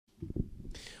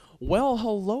Well,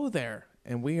 hello there,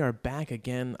 and we are back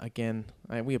again.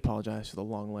 We apologize for the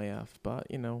long layoff, but,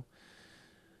 it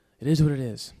is what it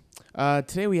is.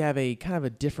 Today we have a kind of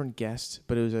a different guest,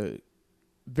 but it was a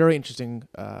very interesting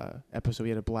episode. We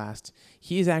had a blast.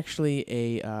 He's actually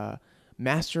a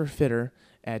master fitter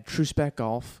at TrueSpec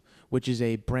Golf, which is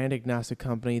a brand agnostic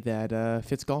company that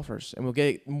fits golfers. And we'll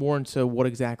get more into what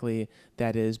exactly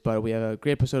that is, but we have a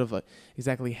great episode of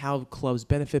exactly how clubs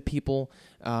benefit people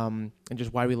and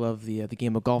just why we love the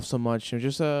game of golf so much. And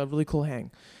just a really cool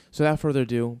hang. So without further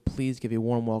ado, please give a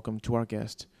warm welcome to our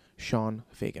guest, Sean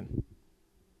Fagan.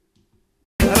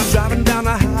 I'm driving down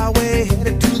the highway,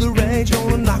 headed to the range,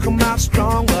 gonna knock 'em out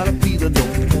strong while I feel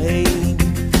no pain.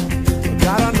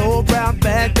 Got an old brown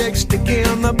bag, big sticky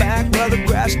on the back, where the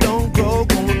grass don't grow,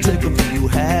 gonna take a few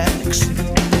hacks.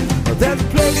 There's a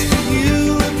place for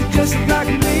you if you're just like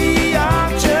me.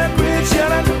 I'm Chuck Rich,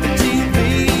 yelling at the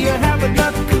TV. I have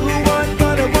another cool one,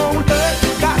 but it won't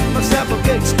hurt. Got myself a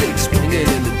big stick swinging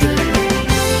in the dirt.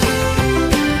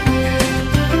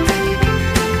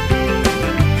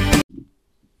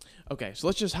 Okay, so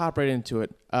let's just hop right into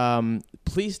it.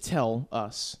 Please tell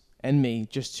us and me,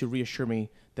 just to reassure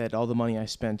me that all the money I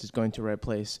spent is going to the right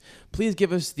place. Please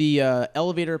give us the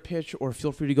elevator pitch, or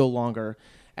feel free to go longer,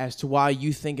 as to why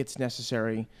you think it's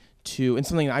necessary to, and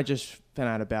something I just found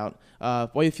out about,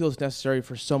 why you feel it's necessary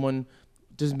for someone,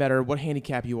 doesn't matter what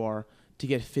handicap you are, to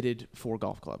get fitted for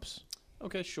golf clubs.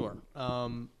 Okay, sure.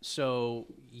 So,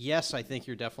 yes, I think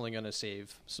you're definitely going to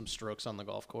save some strokes on the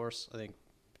golf course. I think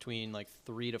between like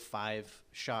 3 to 5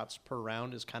 shots per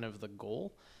round is kind of the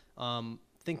goal.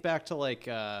 Think back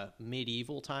to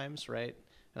medieval times, right?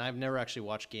 And I've never actually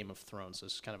watched Game of Thrones, so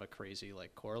it's kind of a crazy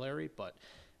corollary. But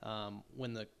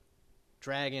when the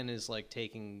dragon is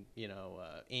taking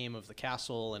aim of the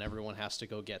castle, and everyone has to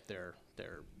go get their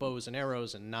bows and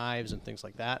arrows and knives and things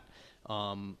like that,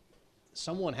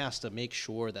 someone has to make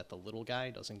sure that the little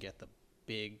guy doesn't get the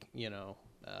big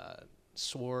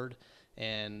sword,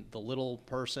 and the little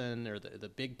person or the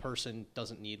big person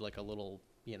doesn't need a little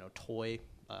toy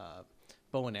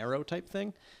bow and arrow type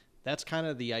thing. That's kind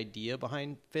of the idea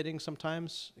behind fitting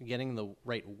sometimes. Getting the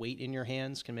right weight in your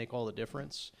hands can make all the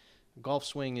difference. Golf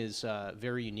swing is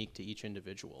very unique to each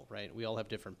individual, right? We all have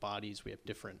different bodies. We have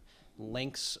different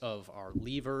lengths of our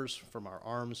levers from our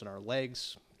arms and our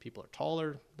legs. People are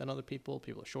taller than other people.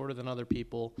 People are shorter than other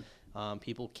people.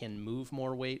 People can move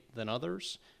more weight than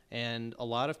others. And a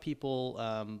lot of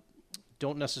people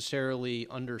don't necessarily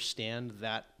understand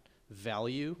that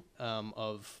value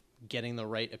of getting the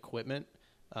right equipment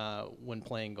when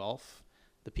playing golf.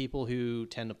 The people who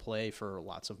tend to play for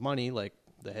lots of money, like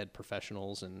the head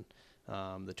professionals and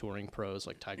the touring pros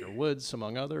like Tiger Woods,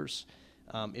 among others,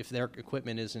 if their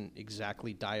equipment isn't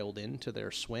exactly dialed into their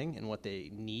swing and what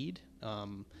they need,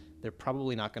 they're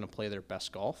probably not going to play their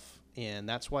best golf. And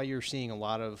that's why you're seeing a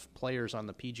lot of players on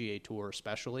the PGA Tour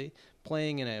especially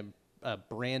playing in a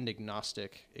brand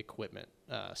agnostic equipment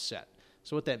set.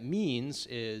 So what that means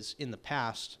is, in the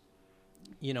past,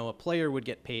 a player would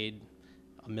get paid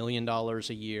 $1 million a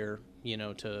year,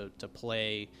 to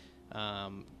play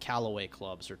Callaway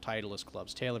clubs or Titleist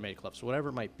clubs, TaylorMade clubs, whatever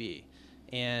it might be.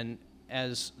 And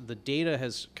as the data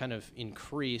has kind of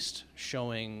increased,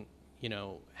 showing,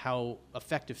 how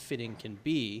effective fitting can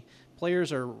be,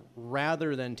 players are,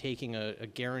 rather than taking a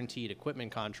guaranteed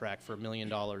equipment contract for $1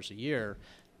 million a year,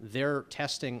 they're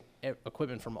testing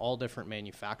equipment from all different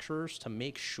manufacturers to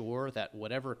make sure that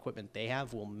whatever equipment they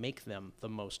have will make them the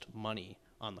most money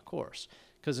on the course.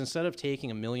 Because instead of taking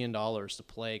 $1 million to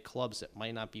play clubs that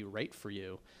might not be right for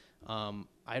you,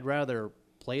 I'd rather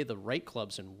play the right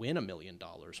clubs and win $1 million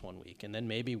one week, and then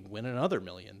maybe win another $1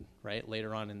 million, right,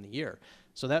 later on in the year.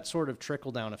 So that sort of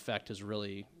trickle-down effect has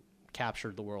really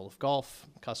captured the world of golf.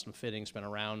 Custom fitting's been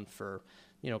around for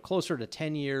closer to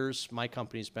 10 years. My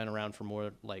company's been around for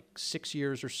more like 6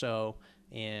 years or so.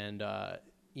 And,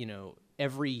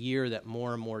 every year that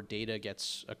more and more data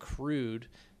gets accrued,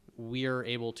 we are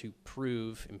able to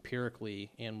prove empirically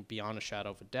and beyond a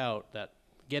shadow of a doubt that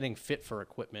getting fit for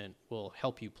equipment will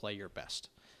help you play your best.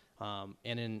 And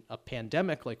in a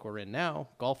pandemic like we're in now,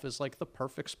 golf is like the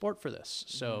perfect sport for this.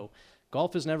 Mm-hmm. So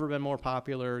golf has never been more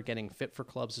popular. Getting fit for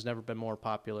clubs has never been more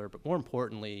popular. But more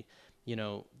importantly,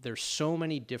 there's so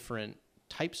many different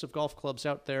types of golf clubs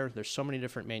out there. There's so many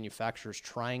different manufacturers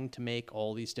trying to make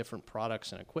all these different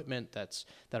products and equipment that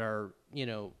are,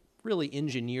 really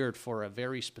engineered for a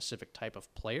very specific type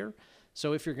of player.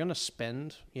 So if you're going to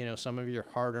spend, some of your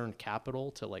hard-earned capital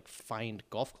to find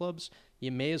golf clubs,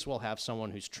 you may as well have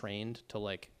someone who's trained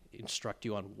to instruct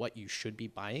you on what you should be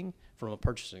buying from a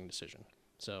purchasing decision.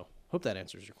 So hope that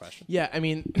answers your question. Yeah, I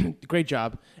mean, great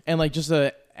job. And just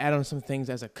to add on some things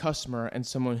as a customer and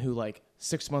someone who like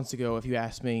 6 months ago, if you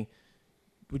asked me,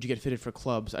 would you get fitted for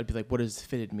clubs? I'd be like, what does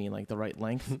fitted mean? Like the right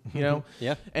length, you know?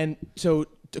 Yeah. And so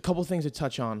a couple things to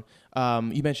touch on.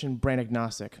 You mentioned brand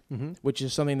agnostic, which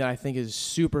is something that I think is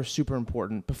super, super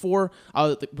important. Before,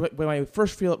 when I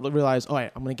first realized, all right,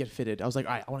 I'm going to get fitted, I was like,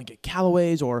 all right, I want to get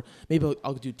Callaways or maybe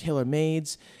I'll do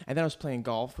TaylorMades. And then I was playing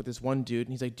golf with this one dude,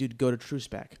 and he's like, dude, go to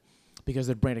TrueSpec because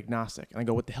they're brand agnostic. And I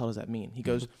go, what the hell does that mean? He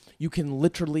goes, you can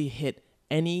literally hit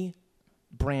any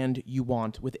brand you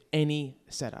want with any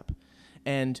setup.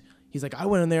 And he's like, I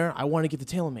went in there, I want to get the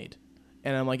TaylorMade.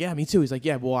 And I'm like, yeah, me too. He's like,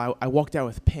 yeah, well, I walked out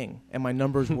with Ping, and my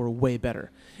numbers were way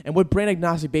better. And what brand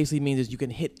agnostic basically means is you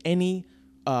can hit any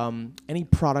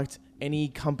product, any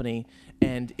company,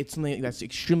 and it's something that's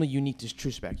extremely unique to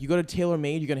TrueSpec. You go to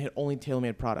TaylorMade, you're going to hit only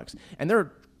TaylorMade products. And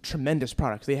they're tremendous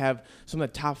products. They have some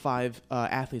of the top 5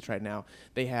 athletes right now.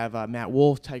 They have Matt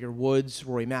Wolff, Tiger Woods,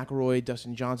 Rory McIlroy,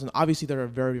 Dustin Johnson. Obviously, they're a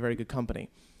very, very good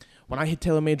company. When I hit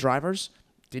TaylorMade drivers,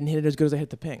 didn't hit it as good as I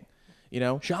hit the Ping. You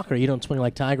know, shocker! You don't swing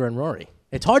like Tiger and Rory.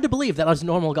 It's hard to believe that us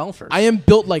normal golfers. I am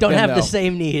built like don't them, have though. the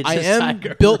same needs. I as am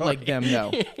Tiger built and Rory. like them,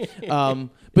 though.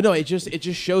 But no, it just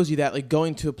shows you that like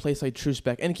going to a place like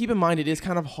TrueSpec, and keep in mind it is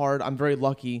kind of hard. I'm very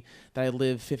lucky that I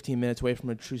live 15 minutes away from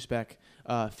a TrueSpec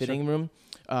fitting room.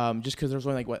 Just because there's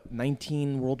only like what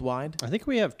 19 worldwide. I think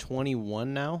we have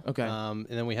 21 now. Okay. And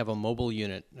then we have a mobile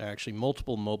unit, actually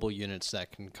multiple mobile units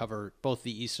that can cover both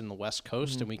the east and the west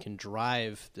coast, and we can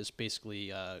drive this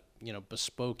basically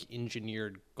bespoke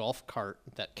engineered golf cart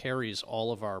that carries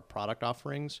all of our product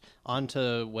offerings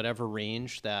onto whatever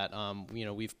range that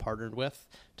we've partnered with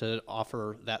to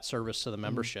offer that service to the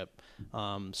membership.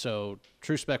 So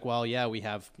TrueSpec, while we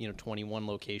have 21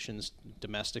 locations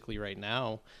domestically right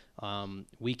now,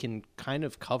 we can kind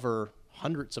of cover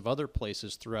hundreds of other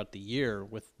places throughout the year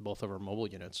with both of our mobile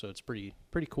units. So it's pretty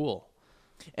cool.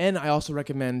 And I also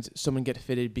recommend someone get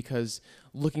fitted because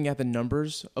looking at the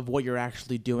numbers of what you're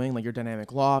actually doing, like your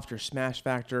dynamic loft, your smash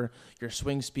factor, your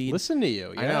swing speed. Listen to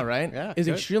you. Yeah. I know, right? Yeah, is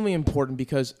good. extremely important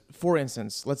because, for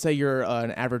instance, let's say you're an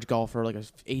average golfer, like a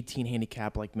 18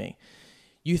 handicap like me.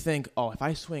 You think, oh, if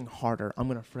I swing harder, I'm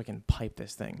going to freaking pipe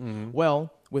this thing.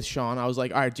 Well, with Sean, I was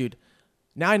like, all right, dude,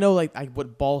 now I know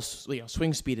what ball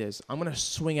swing speed is. I'm going to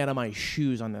swing out of my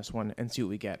shoes on this one and see what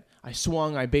we get. I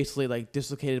swung. I basically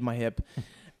dislocated my hip.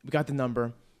 We got the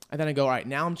number. And then I go, all right,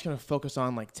 now I'm just going to focus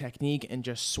on technique and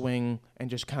just swing and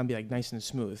just kind of be nice and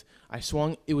smooth. I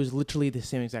swung. It was literally the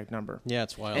same exact number. Yeah,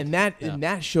 it's wild. And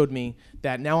that showed me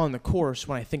that now on the course,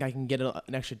 when I think I can get an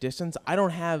extra distance, I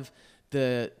don't have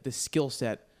the skill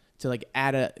set to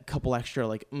add a couple extra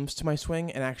oomph to my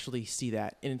swing and actually see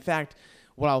that. And in fact,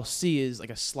 what I'll see is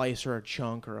a slice or a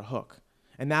chunk or a hook.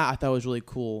 And that I thought was really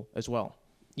cool as well.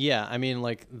 Yeah, I mean,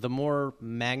 the more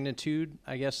magnitude,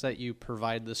 I guess, that you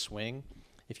provide the swing,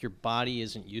 if your body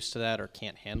isn't used to that or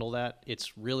can't handle that,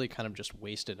 it's really kind of just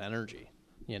wasted energy,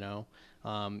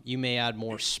 You may add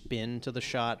more spin to the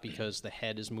shot because the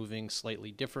head is moving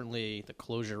slightly differently. The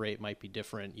closure rate might be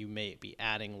different. You may be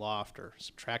adding loft or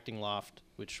subtracting loft,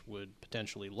 which would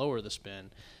potentially lower the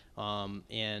spin.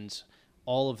 And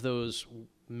all of those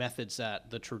methods that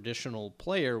the traditional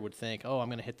player would think, oh, I'm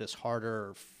going to hit this harder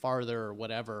or farther or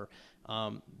whatever,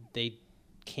 they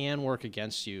can work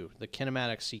against you. The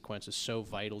kinematic sequence is so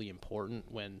vitally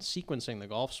important when sequencing the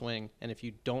golf swing. And if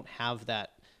you don't have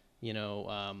that,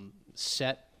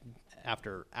 set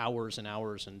after hours and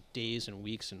hours and days and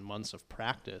weeks and months of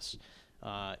practice,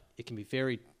 it can be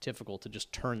very difficult to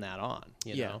just turn that on,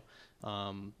 you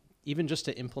know? Even just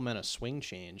to implement a swing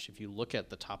change, if you look at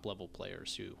the top level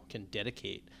players who can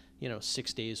dedicate,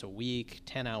 6 days a week,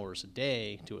 10 hours a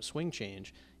day to a swing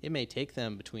change, it may take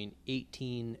them between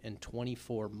 18 and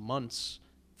 24 months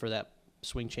for that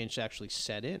swing change to actually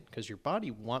set in, because your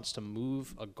body wants to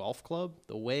move a golf club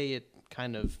the way it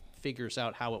kind of figures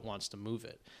out how it wants to move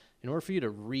it. In order for you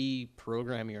to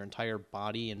reprogram your entire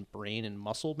body and brain and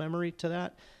muscle memory to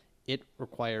that, it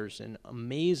requires an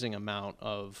amazing amount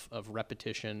of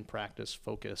repetition, practice,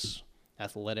 focus,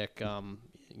 athletic,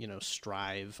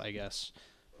 strive, I guess,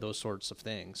 those sorts of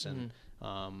things. And,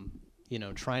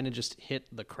 trying to just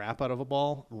hit the crap out of a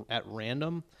ball at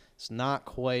random, it's not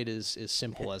quite as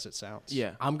simple as it sounds.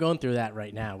 Yeah. I'm going through that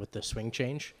right now with the swing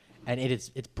change, and it's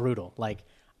brutal.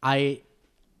 I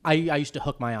used to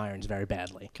hook my irons very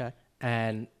badly. Okay.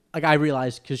 And I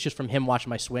realized, because just from him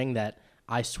watching my swing, that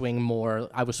I was swinging more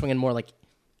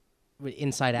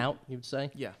inside out, you would say.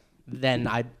 Yeah.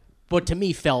 But to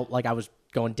me felt like I was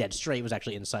going dead straight. It was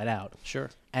actually inside out. Sure.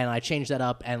 And I changed that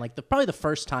up, and probably the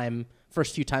first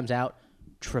few times out,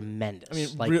 tremendous.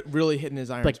 I mean, really hitting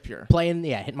his irons pure.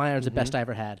 Hitting my irons the best I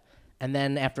ever had. And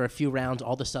then after a few rounds,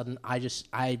 all of a sudden,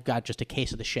 I got just a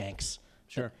case of the shanks.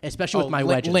 Sure. Especially with my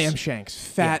wedges. Lamb shanks,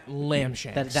 fat lamb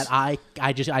shanks. That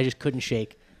I just couldn't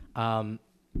shake.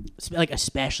 Like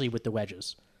especially with the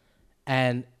wedges.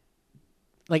 And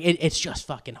like it's just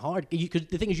fucking hard. Because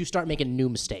the thing is, you start making new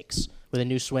mistakes with a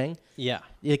new swing. Yeah.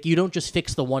 Like you don't just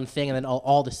fix the one thing and then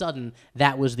all of a sudden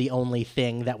that was the only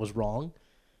thing that was wrong.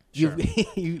 Sure.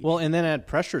 Well, and then add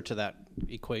pressure to that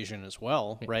equation as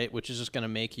well, right? Which is just going to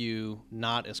make you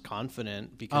not as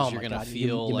confident because you're going to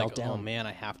feel you like, melt down. oh man,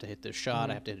 I have to hit this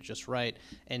shot. I have to hit it just right.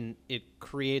 And it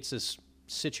creates this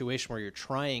situation where you're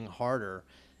trying harder.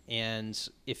 And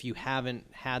if you haven't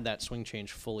had that swing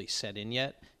change fully set in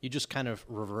yet, you just kind of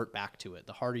revert back to it.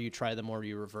 The harder you try, the more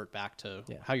you revert back to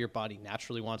how your body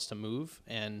naturally wants to move.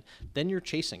 And then you're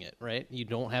chasing it, right? You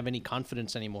don't have any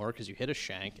confidence anymore because you hit a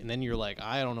shank. And then you're like,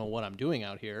 I don't know what I'm doing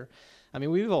out here. I mean,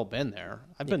 we've all been there.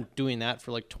 I've been doing that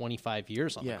for like 25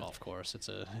 years on the golf course. It's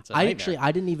a nightmare.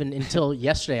 I didn't even, until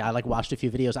yesterday, I like watched a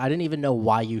few videos. I didn't even know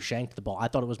why you shanked the ball. I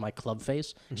thought it was my club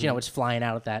face. You know, it's flying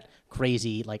out at that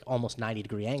crazy, like almost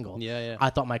 90-degree angle. Yeah.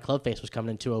 I thought my club face was coming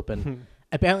in too open.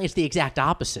 Apparently, it's the exact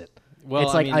opposite. Well,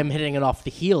 it's I like mean, I'm hitting it off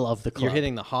the heel of the club. You're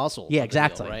hitting the hosel. Yeah, of the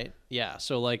exactly. heel, right? Yeah.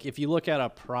 So like if you look at a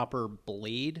proper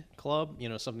blade club, you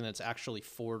know, something that's actually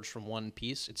forged from one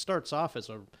piece, it starts off as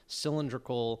a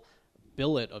cylindrical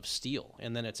billet of steel,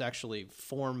 and then it's actually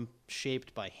form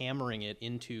shaped by hammering it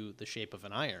into the shape of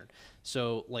an iron.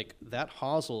 So like that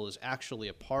hosel is actually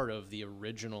a part of the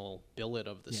original billet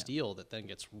of the steel that then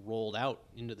gets rolled out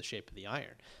into the shape of the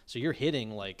iron. So you're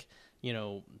hitting like, you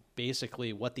know,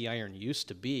 basically what the iron used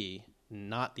to be,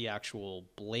 not the actual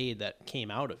blade that came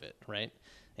out of it, right?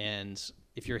 And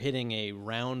if you're hitting a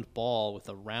round ball with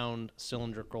a round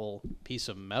cylindrical piece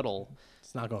of metal,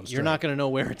 It's not going straight. you're not going to know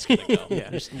where it's going to go.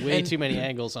 There's way too many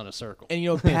angles on a circle. And you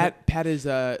know, Pat is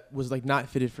was like not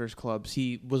fitted for his clubs.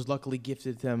 He was luckily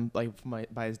gifted them like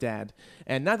by his dad.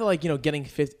 And not that like, you know, getting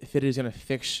fitted is gonna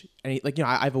fix any, like, you know,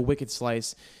 I have a wicked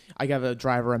slice. I got a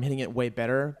driver. I'm hitting it way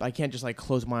better. But I can't just like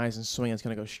close my eyes and swing. It's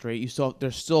gonna go straight.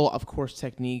 There's still of course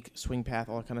technique, swing path,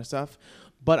 all that kind of stuff.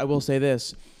 But I will say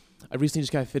this. I recently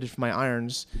just got fitted for my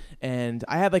irons, and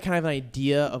I had like kind of an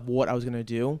idea of what I was gonna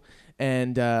do.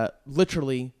 And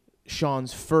literally,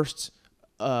 Sean's first,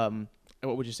 what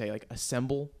would you say, like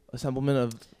assemblement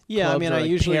of Yeah, I mean, clubs,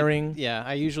 or, like, pairing.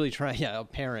 I usually try, a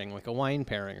pairing, like a wine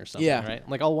pairing or something, right?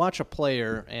 Like I'll watch a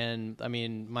player, and I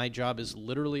mean, my job is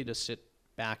literally to sit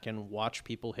back and watch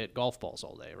people hit golf balls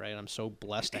all day, right? I'm so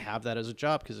blessed to have that as a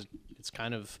job because it's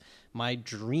kind of my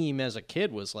dream as a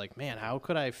kid was like, man, how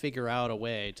could I figure out a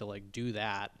way to like do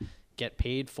that, get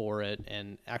paid for it,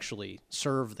 and actually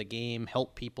serve the game,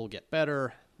 help people get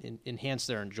better, enhance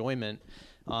their enjoyment.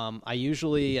 I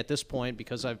usually, at this point,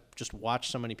 because I've just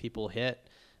watched so many people hit,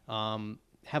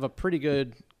 have a pretty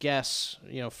good guess,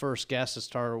 first guess as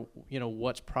to,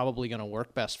 what's probably going to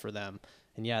work best for them.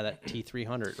 And yeah, that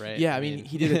T300, right? Yeah, I mean,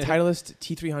 he did a Titleist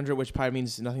T300, which probably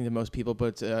means nothing to most people,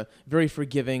 but it's very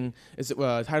forgiving. It's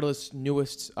Titleist's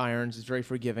newest irons. It's very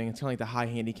forgiving. It's kind of like the high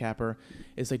handicapper.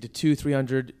 It's like the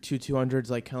 2-300, 2-200s,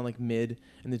 like kind of like mid,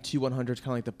 and the 2-100s kind of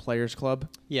like the Players Club.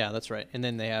 Yeah, that's right. And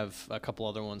then they have a couple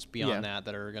other ones beyond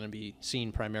that are going to be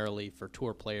seen primarily for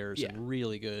tour players and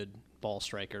really good ball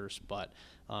strikers. But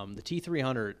the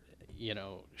T300,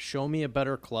 show me a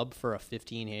better club for a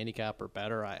 15 handicap or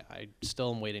better. I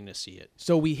still am waiting to see it.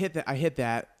 So we hit that. I hit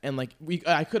that, and like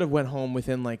I could have went home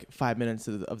within like 5 minutes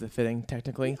of the fitting.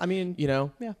 Technically, I mean, yeah,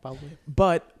 probably.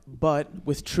 But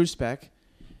with True Spec,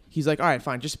 he's like, all right,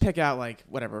 fine, just pick out like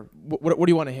whatever. What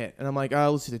do you want to hit? And I'm like,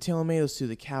 oh, let's do the TaylorMade, let's do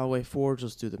the Callaway Forge,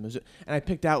 let's do the Mizuno. And I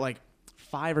picked out like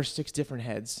 5 or 6 different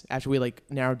heads after we like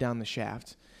narrowed down the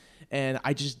shaft, and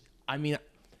I mean.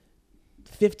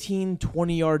 15,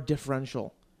 20-yard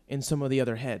differential in some of the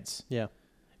other heads. Yeah.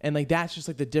 And like that's just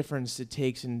like the difference it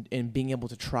takes in being able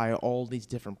to try all these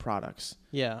different products.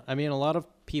 Yeah. I mean, a lot of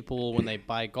people, when they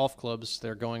buy golf clubs,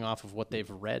 they're going off of what they've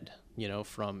read,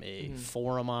 from a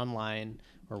forum online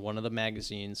or one of the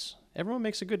magazines. Everyone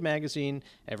makes a good magazine.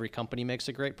 Every company makes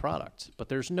a great product. But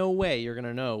there's no way you're going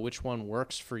to know which one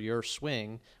works for your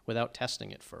swing without testing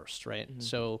it first, right? Mm-hmm.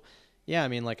 So... yeah, I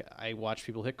mean, like, I watch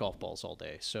people hit golf balls all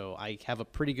day, so I have a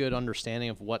pretty good understanding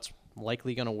of what's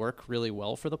likely going to work really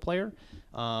well for the player.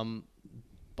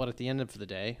 But at the end of the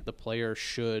day, the player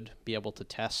should be able to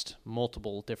test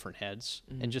multiple different heads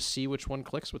and just see which one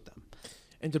clicks with them.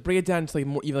 And to break it down to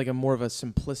like more of a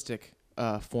simplistic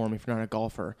form, if you're not a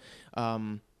golfer,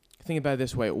 think about it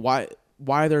this way: why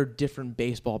are there different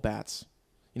baseball bats?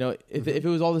 If it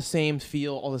was all the same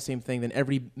feel, all the same thing, then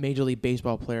every Major League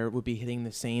Baseball player would be hitting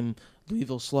the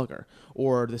Louisville Slugger,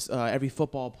 or this every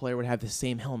football player would have the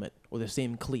same helmet or the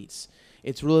same cleats.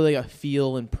 It's really like a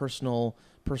feel and personal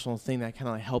thing that kind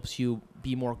of like helps you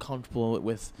be more comfortable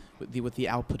with the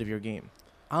output of your game.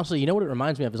 Honestly, you know what it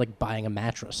reminds me of is like buying a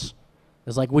mattress.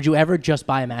 It's like, would you ever just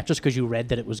buy a mattress because you read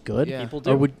that it was good? Yeah. People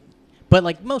do. Or but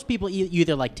like most people, you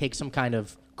either like take some kind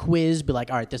of quiz, be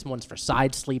like, all right, this one's for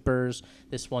side sleepers,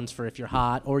 this one's for if you're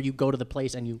hot, or you go to the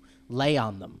place and you lay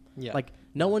on them. Yeah. Like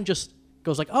no one just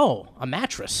goes like, oh, a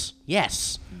mattress,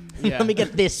 yes, Yeah. let me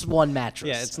get this one mattress.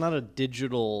 Yeah, it's not a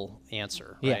digital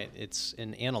answer, Yeah. right? It's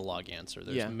an analog answer.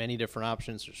 There's Yeah. many different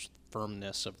options. There's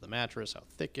firmness of the mattress, how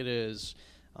thick it is,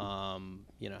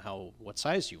 what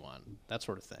size you want, that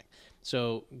sort of thing.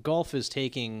 So golf is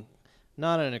taking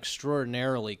not an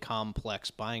extraordinarily complex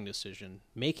buying decision,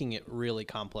 making it really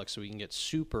complex so we can get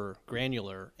super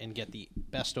granular and get the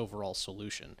best overall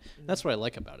solution. That's what I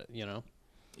like about it,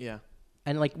 Yeah.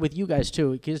 And like with you guys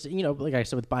too, because like I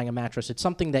said, with buying a mattress, it's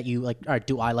something that you like. All right,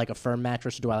 do I like a firm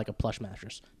mattress or do I like a plush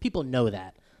mattress? People know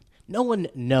that. No one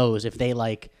knows if they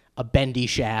like a bendy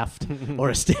shaft or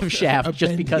a stiff shaft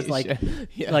just bendy because shaft.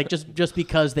 Yeah. like just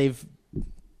because they've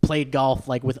played golf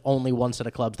like with only one set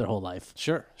of clubs their whole life.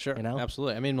 Sure,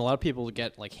 absolutely. I mean, a lot of people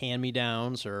get like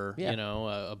hand-me-downs or Yeah.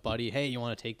 a buddy, hey, you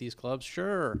want to take these clubs?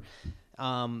 Sure.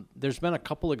 There's been a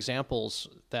couple examples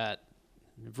that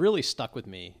have really stuck with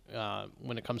me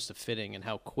when it comes to fitting and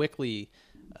how quickly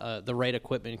the right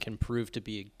equipment can prove to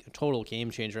be a total game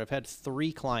changer. I've had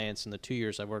 3 clients in the 2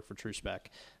 years I've worked for TrueSpec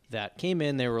that came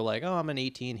in. They were like, oh, I'm an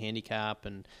 18 handicap,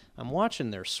 and I'm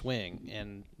watching their swing,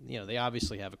 and they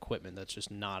obviously have equipment that's just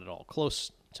not at all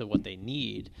close to what they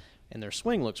need, and their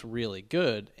swing looks really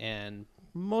good, and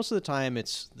most of the time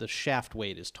it's the shaft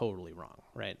weight is totally wrong,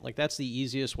 right? Like that's the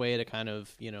easiest way to kind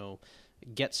of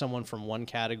get someone from one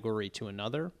category to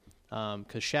another,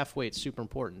 because shaft weight's super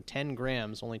important. 10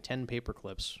 grams, only 10 paper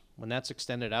clips, when that's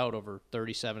extended out over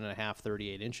 37.5,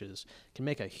 38 inches, can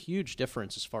make a huge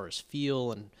difference as far as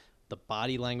feel and the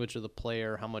body language of the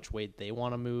player, how much weight they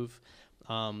want to move.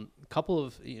 Couple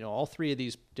of, all 3 of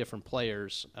these different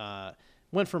players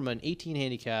went from an 18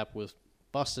 handicap with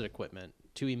busted equipment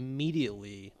to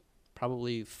immediately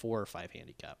probably 4 or 5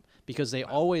 handicap, because they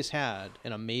always had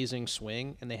an amazing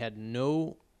swing and they had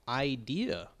no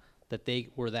idea that they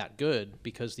were that good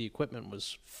because the equipment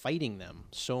was fighting them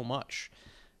so much.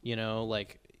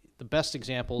 Like the best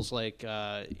examples, like,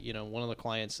 one of the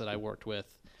clients that I worked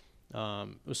with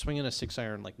was swinging a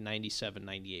 6-iron like 97,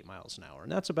 98 miles an hour.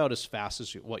 And that's about as fast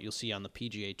as what you'll see on the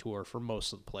PGA Tour for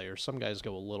most of the players. Some guys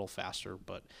go a little faster,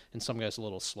 and some guys a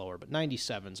little slower. But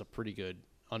 97 is a pretty good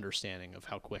understanding of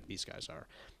how quick these guys are.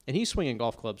 And he's swinging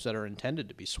golf clubs that are intended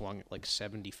to be swung at like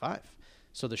 75.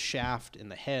 So the shaft and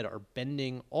the head are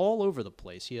bending all over the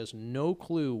place. He has no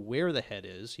clue where the head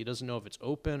is. He doesn't know if it's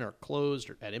open or closed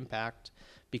or at impact,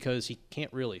 because he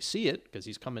can't really see it because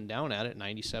he's coming down at it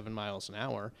 97 miles an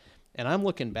hour. And I'm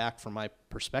looking back from my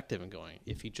perspective and going,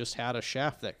 if he just had a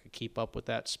shaft that could keep up with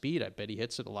that speed, I bet he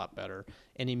hits it a lot better.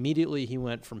 And immediately he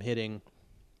went from hitting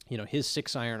his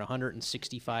 6-iron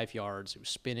 165 yards. It was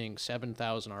spinning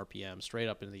 7,000 RPM straight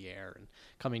up into the air and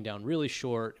coming down really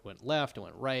short. It went left, it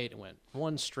went right, it went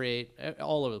one straight,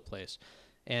 all over the place.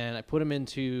 And I put him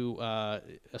into a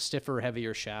stiffer,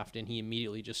 heavier shaft, and he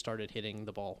immediately just started hitting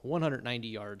the ball 190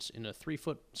 yards in a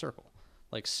 3-foot circle,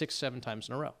 like 6-7 times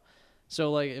in a row.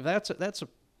 So like if that's a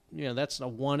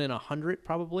 1 in 100,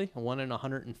 probably a 1 in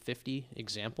 150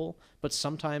 example, but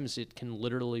sometimes it can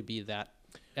literally be that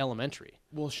elementary.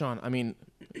 Well, Sean, I mean,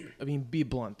 be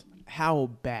blunt.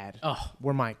 How bad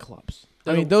were my clubs?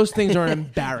 They're I mean, those things are an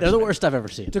embarrassment. They're the worst I've ever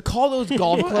seen. To call those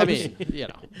golf clubs,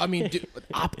 I mean, dude,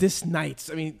 Optus Knights.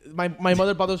 I mean, my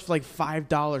mother bought those for like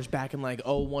 $5 back in like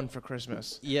 01 for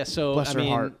Christmas. Yeah, so Bless her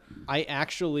heart. I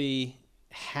actually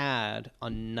had a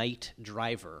Knight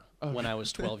driver when I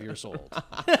was 12 years old.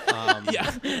 Yeah,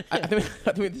 I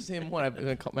think we had the same one. I'm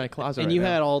in my closet. And right you now.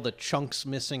 had all the chunks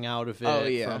missing out of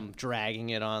it from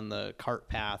dragging it on the cart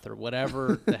path or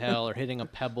whatever the hell, or hitting a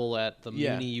pebble at the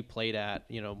Muni you played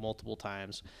at, multiple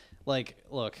times. Like,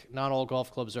 look, not all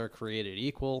golf clubs are created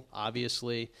equal,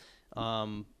 obviously.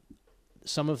 Some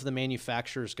of the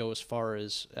manufacturers go as far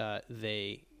as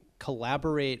they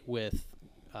collaborate with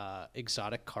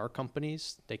exotic car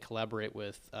companies. They collaborate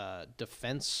with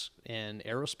defense and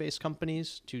aerospace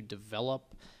companies to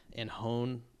develop and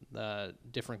hone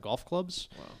different golf clubs.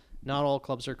 Wow. Not all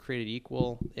clubs are created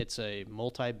equal. It's a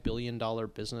multi-billion-dollar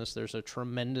business. There's a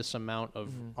tremendous amount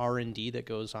of R&D that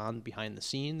goes on behind the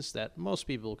scenes that most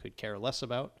people could care less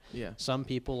about. Yeah. Some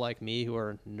people like me who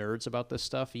are nerds about this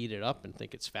stuff eat it up and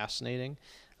think it's fascinating.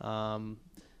 In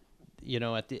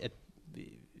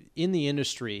the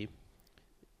industry,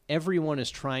 everyone is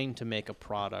trying to make a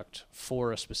product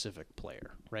for a specific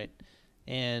player, right?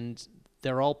 And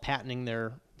they're all patenting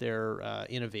their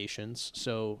innovations,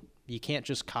 so you can't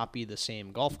just copy the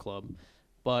same golf club.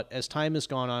 But as time has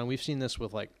gone on, we've seen this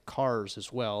with like cars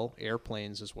as well,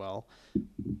 airplanes as well.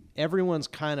 Everyone's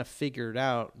kind of figured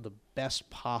out the best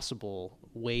possible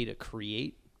way to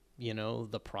create,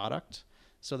 the product.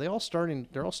 So they're all starting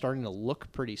to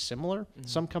look pretty similar. Mm-hmm.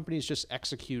 Some companies just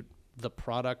execute the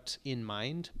product in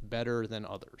mind better than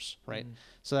others, right? Mm-hmm.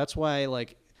 So that's why,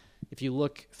 like, if you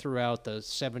look throughout the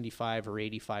 75 or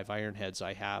 85 iron heads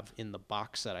I have in the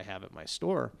box that I have at my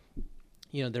store,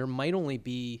 there might only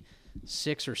be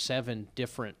 6 or 7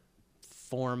 different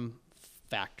form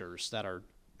factors that are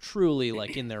truly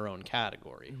like in their own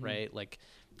category, mm-hmm. right? Like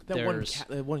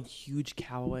that one huge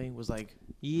Callaway was like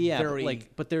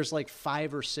but there's like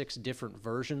 5 or 6 different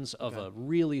versions of a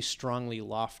really strongly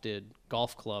lofted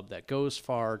golf club that goes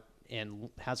far and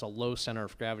has a low center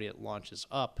of gravity that launches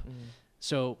up. Mm-hmm.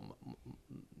 So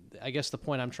I guess the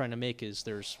point I'm trying to make is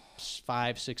there's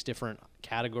 5, 6 different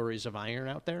categories of iron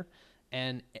out there,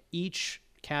 and each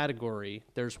category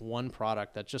there's one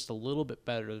product that's just a little bit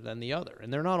better than the other,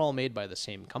 and they're not all made by the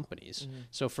same companies. Mm-hmm.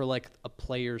 So for like a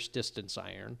player's distance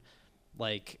iron,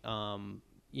 like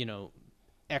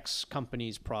X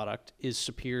company's product is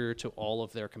superior to all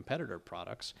of their competitor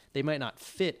products. They might not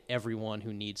fit everyone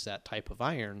who needs that type of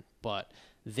iron, but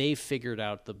they figured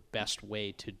out the best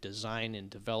way to design and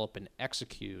develop and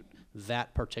execute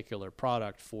that particular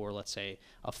product for, let's say,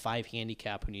 a 5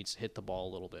 handicap who needs to hit the ball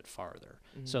a little bit farther.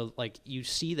 Mm-hmm. So, like, you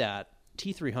see that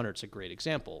T300 is a great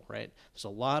example, right? There's a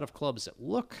lot of clubs that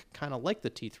look kind of like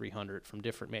the T300 from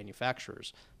different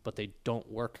manufacturers, but they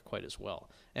don't work quite as well.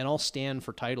 And I'll stand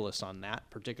for Titleist on that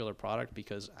particular product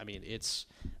because, I mean, it's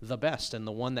the best. And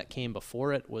the one that came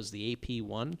before it was the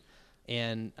AP1.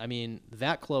 And, I mean,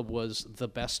 that club was the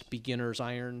best beginner's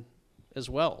iron as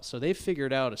well. So they've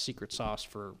figured out a secret sauce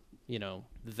for,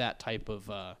 that type of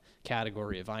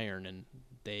category of iron, and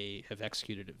they have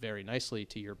executed it very nicely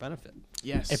to your benefit.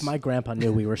 Yes. If my grandpa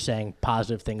knew we were saying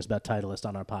positive things about Titleist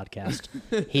on our podcast,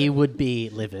 he would be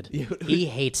livid. He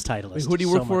hates Titleist. Wait, who do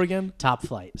you work for again? Top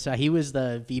Flight. So he was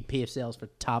the VP of sales for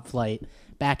Top Flight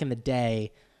back in the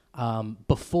day.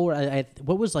 Before,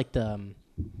 what was like the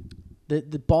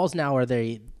balls now are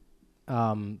they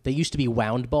used to be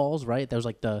wound balls, right? That was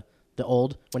like the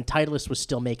old, when Titleist was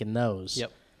still making those.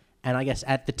 Yep. And I guess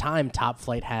at the time, Top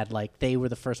Flight had, like, they were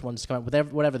the first ones to come up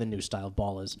with whatever the new style of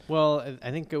ball is. Well,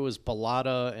 I think it was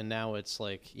Balata, and now it's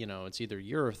like, it's either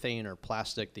urethane or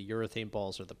plastic. The urethane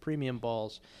balls are the premium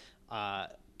balls.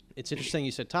 It's interesting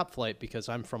you said Top Flight because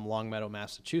I'm from Longmeadow,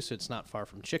 Massachusetts, not far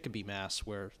from Chicopee, Mass,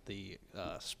 where the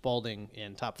Spalding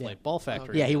and Top Flight ball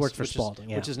factory he worked for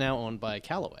Spalding, which is now owned by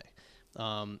Callaway.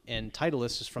 And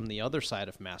Titleist is from the other side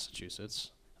of Massachusetts,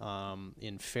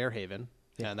 in Fairhaven.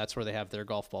 Yeah, and that's where they have their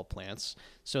golf ball plants.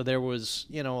 So there was,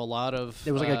 a lot of...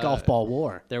 There was like a golf ball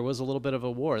war. There was a little bit of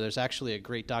a war. There's actually a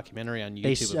great documentary on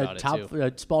YouTube about it,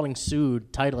 too. Spalding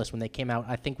sued Titleist when they came out,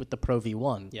 I think, with the Pro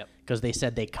V1. Yep. Because they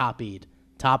said they copied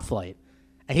Top Flight.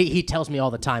 And he tells me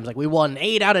all the time, like, we won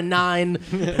 8 out of 9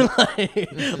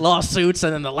 lawsuits,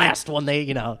 and then the last one,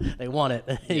 they won it.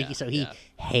 Yeah, so he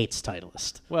hates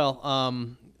Titleist.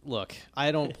 Well, look,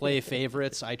 I don't play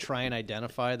favorites. I try and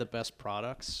identify the best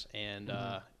products. And,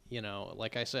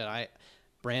 like I said,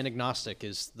 brand agnostic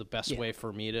is the best way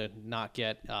for me to not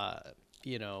get,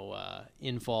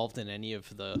 involved in any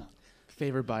of the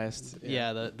favor biased.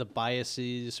 Yeah, the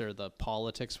biases or the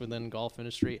politics within golf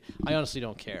industry. I honestly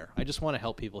don't care. I just want to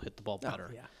help people hit the ball better.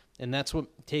 Oh, yeah. And that's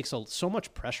what takes so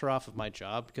much pressure off of my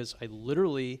job because I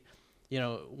literally,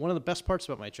 one of the best parts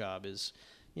about my job is,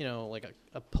 like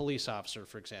a police officer,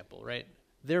 for example, right?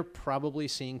 They're probably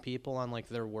seeing people on like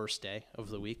their worst day of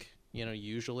the week.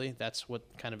 Usually that's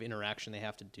what kind of interaction they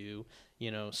have to do.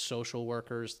 Social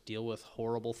workers deal with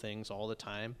horrible things all the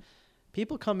time.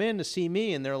 People come in to see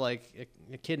me and they're like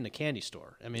a kid in a candy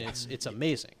store. I mean, it's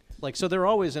amazing. Like, so they're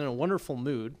always in a wonderful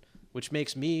mood, which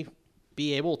makes me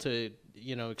be able to,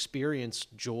 experience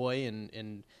joy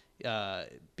and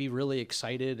be really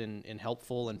excited and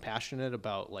helpful and passionate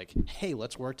about like, hey,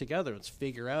 let's work together. Let's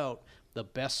figure out the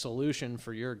best solution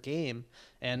for your game.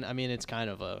 And I mean, it's kind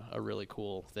of a really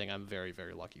cool thing. I'm very,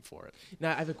 very lucky for it.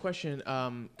 Now I have a question,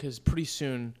 because pretty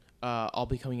soon I'll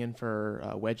be coming in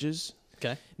for wedges.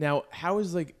 Okay. Now, how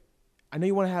is I know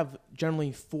you want to have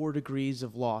generally 4 degrees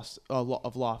of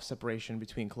loft separation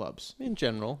between clubs. In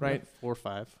general, right? 4 or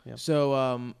 5. Yeah.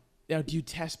 So, now do you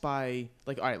test by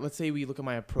all right, let's say we look at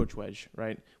my approach wedge,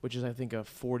 right, which is I think a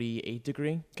 48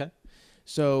 degree. Okay.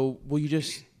 So, will you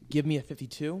just give me a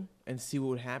 52 and see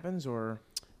what happens, or?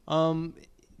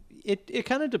 It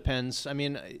kind of depends. I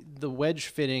mean, the wedge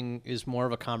fitting is more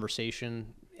of a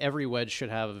conversation. Every wedge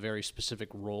should have a very specific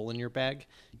role in your bag.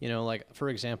 You know, like, for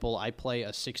example, I play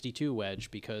a 62 wedge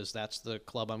because that's the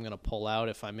club I'm going to pull out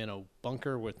if I'm in a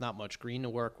bunker with not much green to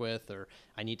work with, or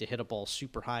I need to hit a ball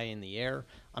super high in the air.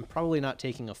 I'm probably not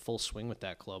taking a full swing with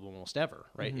that club almost ever,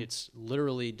 right? It's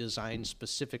literally designed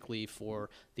specifically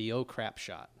for the oh crap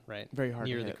shot, right? Very hard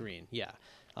to near the hit. green. Yeah.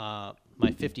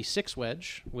 My 56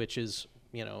 wedge, which is,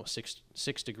 you know,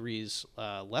 six degrees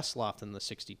less loft than the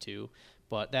 62,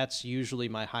 but that's usually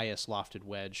my highest lofted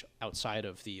wedge outside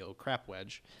of the oh crap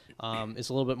wedge. It's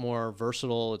a little bit more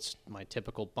versatile. It's my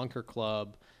typical bunker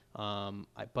club.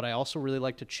 But I also really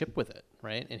like to chip with it,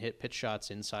 right? And hit pitch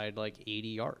shots inside like 80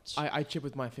 yards. I chip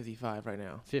with my 55 right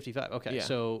now. 55. Okay. Yeah.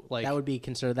 So like That would be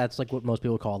considered. That's like what most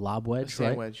people call a lob wedge,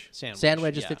 Sand right? wedge. Sand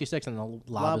wedge is yeah. 56, and the lob,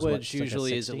 Lob is what, wedge like a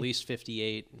usually is at 60? least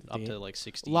 58 up to like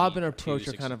 60. Lob and approach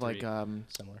are kind of like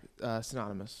Similar.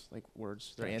 synonymous, like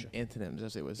words. They're Gotcha. antonyms,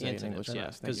 as they would say in Antonyms, English yeah,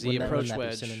 class. 'cause Thank you. the approach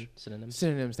Wouldn't that be wedge- synonyms.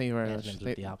 Synonyms. Thank you very much. Antonyms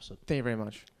would be the opposite. Thank you very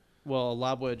much. Well, a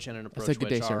lob wedge and an approach said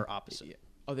good wedge day, sir. are opposite.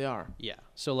 Oh, they are. Yeah.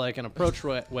 So like an approach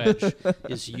wedge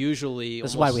is usually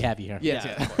This is why almost- we have you here. Yes,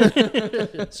 Yeah, yes.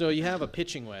 of course. So you have a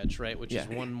pitching wedge, right, which is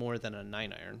Yeah. one more than a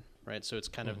 9-iron, right? So it's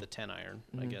kind of the 10-iron,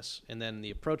 I Mhm. guess. And then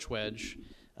the approach wedge,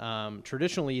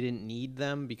 traditionally you didn't need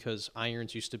them because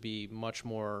irons used to be much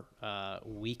more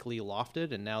weakly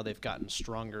lofted, and now they've gotten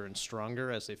stronger and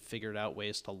stronger as they've figured out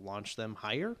ways to launch them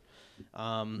higher.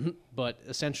 But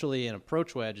essentially an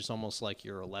approach wedge is almost like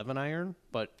your 11-iron,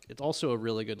 but it's also a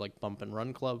really good like bump and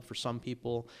run club for some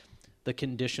people. The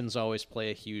conditions always play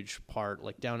a huge part.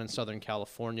 Like down in Southern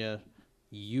California,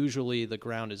 usually the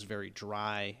ground is very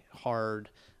dry, hard.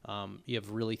 You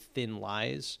have really thin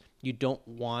lies. You don't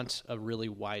want a really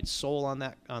wide sole on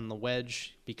the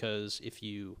wedge, because if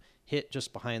you hit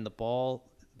just behind the ball,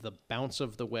 the bounce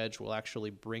of the wedge will actually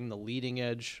bring the leading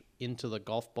edge into the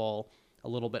golf ball a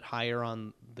little bit higher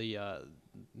on the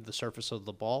surface of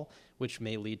the ball, which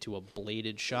may lead to a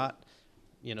bladed shot.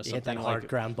 You know, You hit that something hard like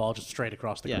ground ball just straight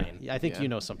across the yeah, green. I think Yeah. you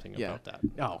know something Yeah. about that.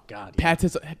 Oh God. Pat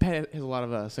has a lot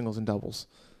of singles and doubles.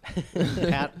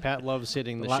 Pat loves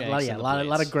hitting the shanks. Yeah, and a the lot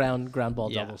blades. of ground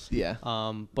ball Yeah. doubles. Yeah.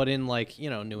 But in like, you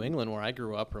know, New England where I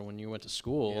grew up, or when you went to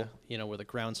school, Yeah. you know, where the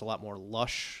ground's a lot more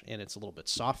lush and it's a little bit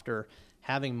softer,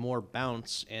 having more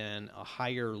bounce and a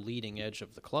higher leading edge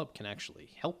of the club can actually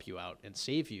help you out and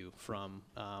save you from,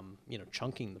 you know,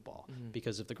 chunking the ball.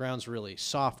 Because if the ground's really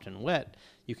soft and wet,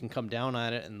 you can come down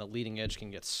on it and the leading edge can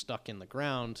get stuck in the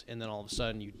ground, and then all of a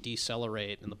sudden you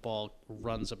decelerate and the ball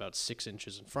runs about 6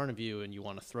 inches in front of you and you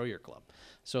want to throw your club.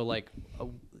 So like,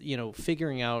 you know,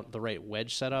 figuring out the right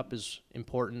wedge setup is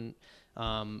important.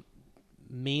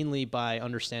 Mainly by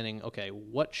understanding, okay,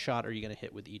 what shot are you going to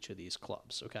hit with each of these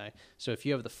clubs, okay? So if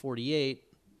you have the 48,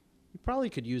 you probably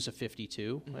could use a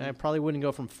 52. I probably wouldn't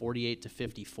go from 48 to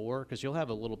 54 because you'll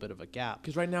have a little bit of a gap.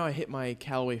 Because right now I hit my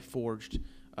Callaway Forged.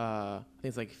 I think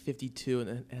it's like 52, and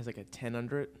it has like a 10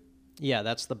 under it. Yeah,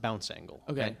 that's the bounce angle.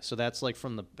 Okay. So that's like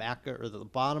from the back or the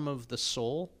bottom of the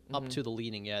sole up to the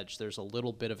leading edge. There's a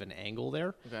little bit of an angle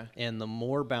there. Okay. And the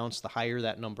more bounce, the higher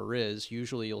that number is.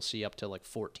 Usually you'll see up to like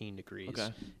 14 degrees. Okay.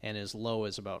 And as low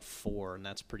as about 4, and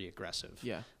that's pretty aggressive.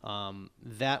 Yeah.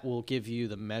 That will give you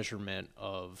the measurement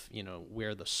of, you know,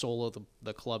 where the sole of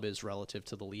the club is relative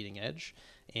to the leading edge.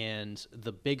 And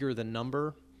the bigger the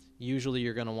number, usually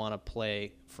you're going to want to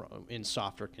play in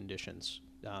softer conditions.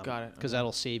 Got it. Because Okay.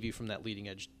 that'll save you from that leading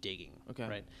edge digging. Okay.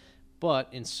 Right. But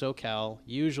in SoCal,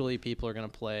 usually people are going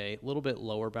to play a little bit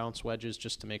lower bounce wedges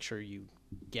just to make sure you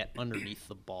get underneath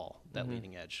the ball, that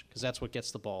leading edge, because that's what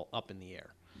gets the ball up in the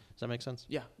air. Does that make sense?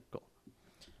 Yeah. Cool.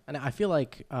 And I feel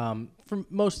like for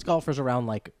most golfers around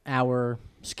like our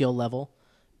skill level,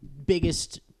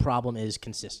 biggest problem is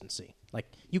consistency.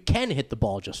 Like you can hit the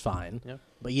ball just fine, Yeah.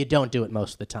 but you don't do it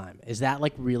most of the time. Is that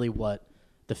like really what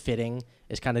the fitting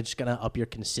is kind of just going to up your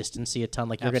consistency a ton?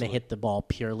 Like you're going to Absolutely. hit the ball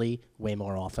purely way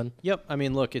more often? Yep. I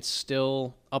mean, look, it's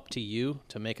still up to you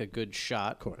to make a good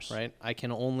shot. Of course. Right. I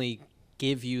can only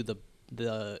give you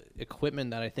the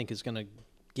equipment that I think is going to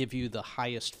give you the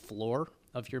highest floor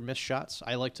of your missed shots.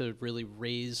 I like to really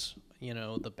raise, you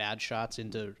know, the bad shots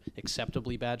into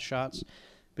acceptably bad shots,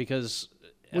 because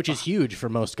Which is huge for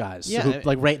most guys. Yeah, who,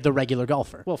 like the regular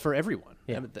golfer. well, for everyone.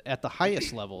 Yeah. At the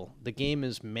highest level, the game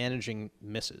is managing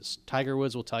misses. Tiger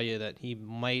Woods will tell you that he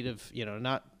might have, you know,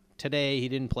 not today. He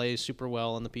didn't play super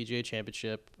well in the PGA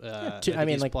Championship. I think mean,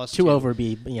 he's like plus 2 2. over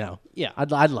be, you know. Yeah.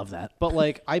 I'd love that. But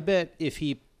like, I bet if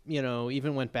he, you know,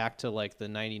 even went back to like the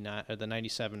 99 or the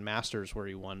 97 Masters where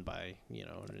he won by, you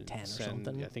know, 10 or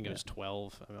something. I think it Yeah. was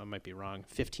 12. I might be wrong.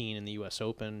 15 in the U.S.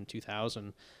 Open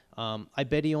 2000. I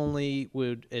bet he only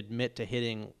would admit to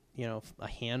hitting, a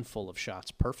handful of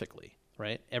shots perfectly,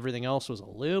 right? Everything else was a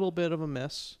little bit of a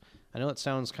miss. I know it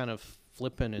sounds kind of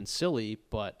flippant and silly,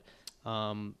 but,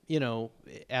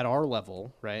 at our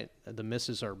level, right, the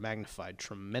misses are magnified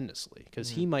tremendously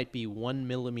because he might be 1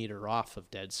 millimeter off of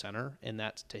dead center, and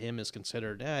that to him is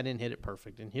considered, I didn't hit it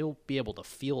perfect, and he'll be able to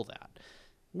feel that.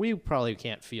 We probably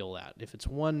can't feel that. If it's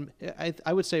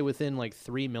I would say within like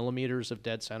 3 millimeters of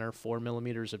dead center, 4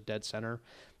 millimeters of dead center,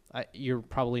 you're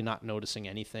probably not noticing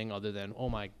anything other than, oh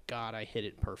my God, I hit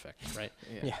it perfect, right?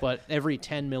 Yeah. But every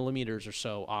 10 millimeters or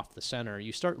so off the center,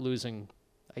 you start losing,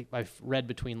 I've read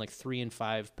between like 3 and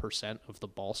 5% of the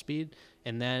ball speed,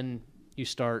 and then you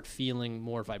start feeling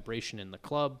more vibration in the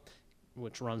club,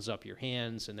 which runs up your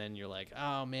hands, and then you're like,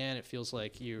 oh man, it feels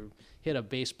like you hit a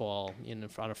baseball in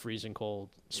front of freezing cold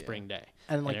spring day,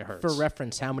 And like it hurts. for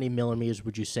reference, how many millimeters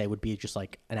would you say would be just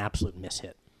like an absolute miss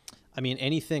hit? I mean,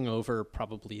 anything over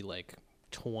probably like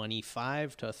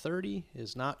 25 to 30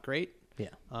 is not great. Yeah.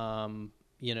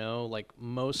 Like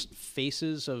most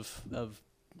faces of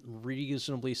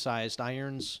reasonably sized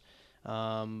irons,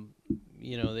 they're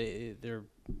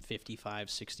 55,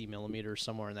 60 millimeters,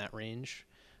 somewhere in that range.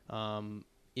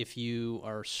 If you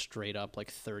are straight up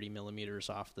like 30 millimeters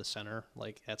off the center,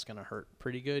 like that's going to hurt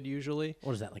pretty good usually.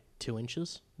 What is that, like 2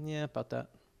 inches? Yeah, about that.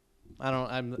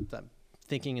 I'm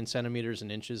thinking in centimeters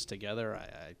and inches together.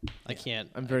 I can't.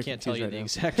 I'm very I can't tell you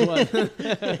confused the right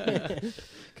exact one.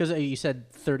 Because you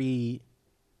said 30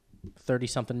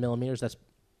 something millimeters. That's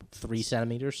 3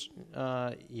 centimeters.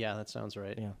 Yeah, that sounds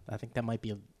right. Yeah, I think that might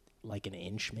be like an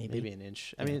inch, maybe. Maybe an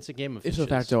inch. I mean, it's a game of Ipso inches.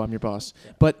 facto, I'm your boss.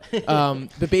 But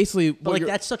basically, But like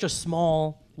that's such a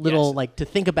small little Yes. like to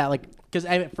think about, like, because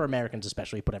for Americans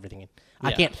especially, we put everything in. I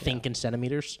Yeah, can't think in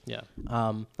centimeters. Yeah.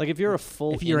 Um, Like if you're a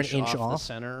full If you're an inch, inch off the off.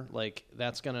 center, like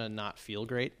that's gonna not feel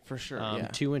great. for sure. Yeah.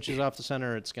 2 inches off the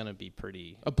center, it's gonna be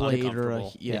pretty A blade or a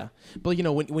uncomfortable. yeah. But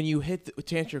when you hit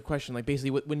to answer your question, like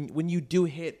basically when you do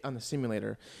hit on the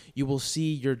simulator, you will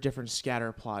see your different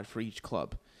scatter plot for each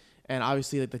club, and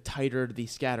obviously like the tighter the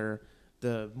scatter,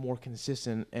 the more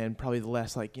consistent and probably the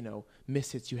less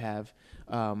miss hits you have,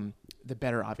 the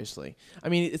better. Obviously, I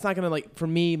mean it's not gonna like for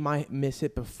me my miss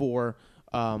hit before,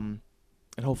 and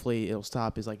hopefully it'll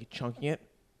stop is like chunking it.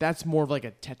 That's more of like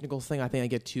a technical thing. I think I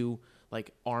get too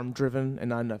like arm driven and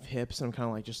not enough hips. I'm kind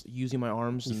of like just using my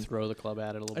arms You and throw the club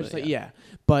at it a little I bit. just like, yeah.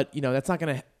 But, that's not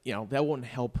going to, that won't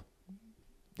help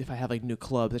if I have like new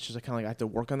clubs. That's just kind of like I have to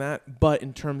work on that. But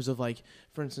in terms of like,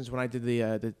 for instance, when I did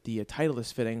the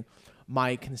Titleist fitting,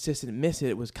 my consistent miss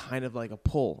hit was kind of like a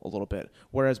pull a little bit.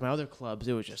 Whereas my other clubs,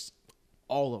 it was just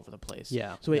all over the place.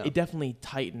 Yeah, So yeah. it definitely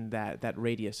tightened that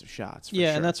radius of shots. For Yeah,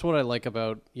 sure. and that's what I like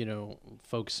about,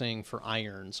 focusing for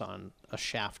irons on a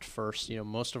shaft first.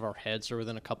 Most of our heads are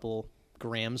within a couple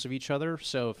grams of each other.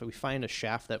 So if we find a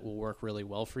shaft that will work really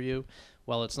well for you,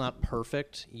 while it's not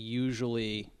perfect,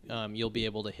 usually you'll be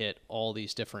able to hit all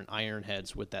these different iron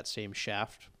heads with that same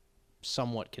shaft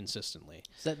somewhat consistently.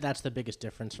 that's the biggest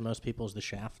difference for most people is the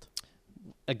shaft.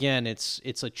 Again, it's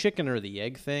a chicken or the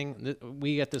egg thing.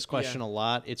 We get this question Yeah. a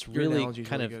lot. It's Your really analogy's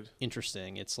kind really of good.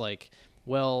 interesting. It's like,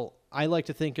 well, I like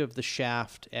to think of the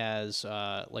shaft as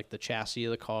like the chassis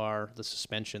of the car, the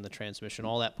suspension, the transmission,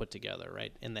 all that put together,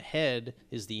 right? And the head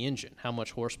is the engine, how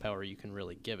much horsepower you can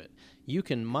really give it. You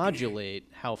can modulate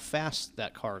how fast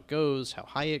that car goes, how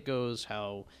high it goes,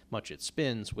 how much it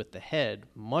spins with the head,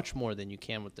 much more than you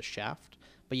can with the shaft.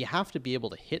 But you have to be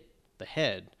able to hit the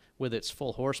head with its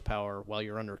full horsepower while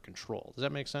you're under control. Does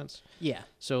that make sense? Yeah,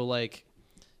 So, like,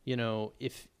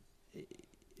 if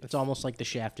it's almost like the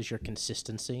shaft is your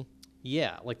consistency.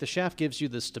 yeah, like the shaft gives you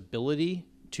the stability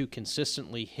to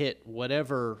consistently hit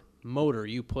whatever motor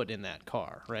you put in that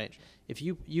car, right? If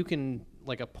you can,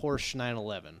 like a Porsche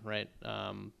 911, right?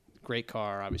 Great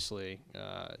car, obviously.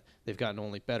 They've gotten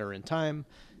only better in time.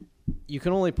 You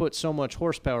can only put so much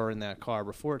horsepower in that car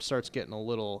before it starts getting a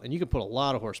little, and you can put a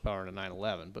lot of horsepower in a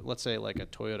 911, but let's say like a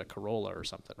Toyota Corolla or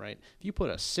something, right? If you put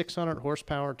a 600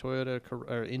 horsepower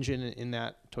engine in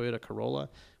that Toyota Corolla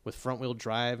with front wheel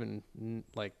drive and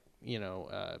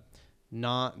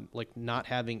not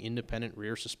having independent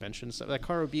rear suspension stuff, that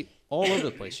car would be all over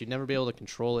the place. You'd never be able to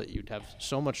control it. You'd have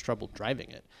so much trouble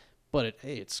driving it. But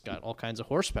it's got all kinds of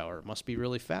horsepower. It must be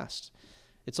really fast.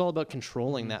 It's all about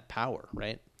controlling that power,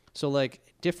 right? So like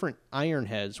different iron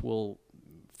heads will,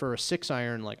 for a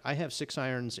 6-iron, like I have 6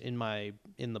 irons in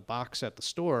the box at the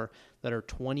store that are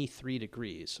 23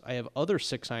 degrees. I have other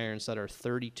 6 irons that are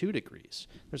 32 degrees.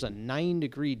 There's a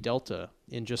 9-degree delta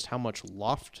in just how much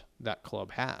loft that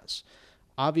club has.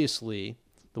 Obviously,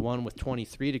 The one with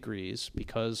 23 degrees,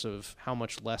 because of how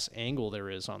much less angle there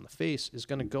is on the face, is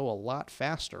going to go a lot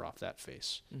faster off that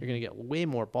face. You're going to get way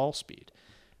more ball speed.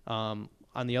 On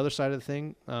the other side of the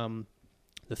thing,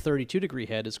 the 32-degree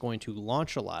head is going to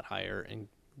launch a lot higher and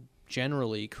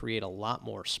generally create a lot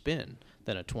more spin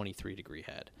than a 23-degree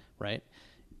head, right?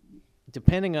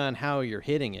 Depending on how you're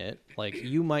hitting it, like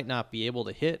you might not be able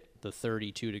to hit the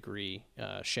 32-degree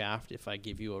shaft if I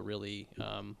give you a really,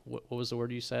 what was the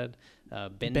word you said?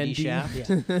 Bendy shaft?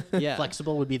 Yeah.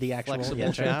 Flexible would be the actual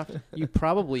Flexible shaft. You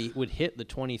probably would hit the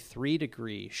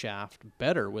 23-degree shaft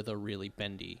better with a really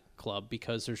bendy club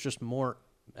because there's just more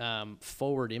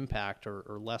forward impact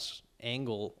or less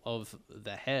angle of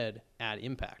the head at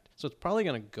impact. So it's probably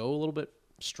going to go a little bit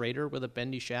straighter with a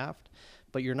bendy shaft,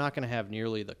 but you're not going to have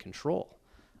nearly the control.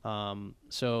 From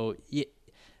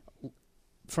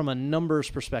a numbers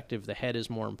perspective, the head is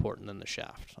more important than the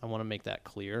shaft. I want to make that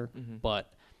clear,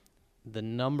 but the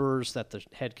numbers that the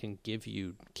head can give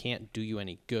you can't do you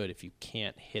any good if you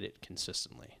can't hit it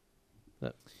consistently.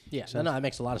 No, that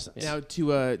makes a lot of sense. Now,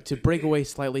 to break away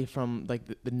slightly from like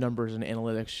the numbers and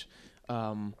analytics,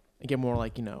 and get more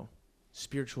like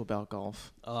spiritual about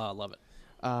golf. Oh, I love it.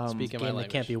 Speaking my game language.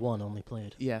 that can't be won, only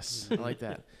played. Yes, I like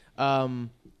that.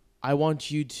 I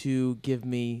want you to give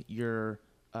me your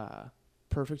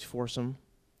perfect foursome.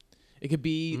 It could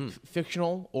be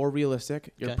fictional or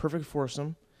realistic. Your perfect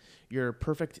foursome, your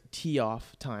perfect tee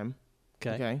off time.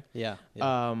 Okay. Yeah.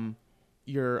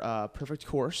 Your perfect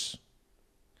course,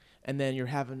 and then you're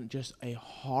having just a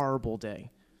horrible day.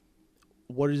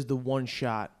 What is the one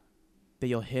shot that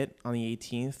you'll hit on the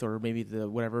 18th or maybe the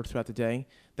whatever throughout the day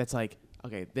that's like,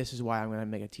 okay, this is why I'm going to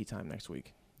make a tee time next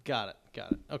week? Got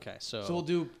it. Okay, so we'll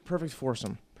do perfect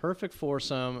foursome. Perfect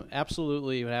foursome.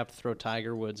 Absolutely, you would have to throw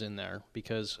Tiger Woods in there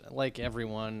because, like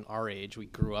everyone our age, we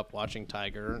grew up watching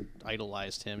Tiger,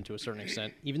 idolized him to a certain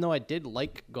extent. Even though I did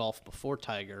like golf before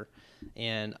Tiger,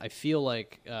 and I feel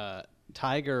like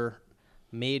Tiger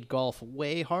made golf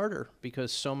way harder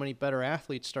because so many better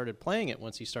athletes started playing it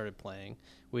once he started playing,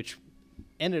 which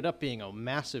ended up being a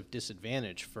massive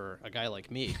disadvantage for a guy like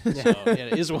me. So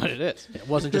it is what it is. It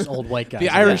wasn't just old white guys. The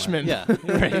Irishman. Yeah,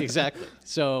 right, exactly.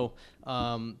 So,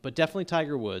 but definitely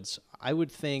Tiger Woods. I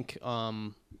would think,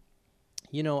 I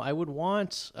would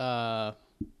want, I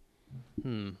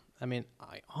mean,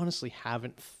 I honestly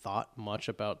haven't thought much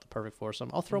about the perfect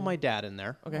foursome. I'll throw my dad in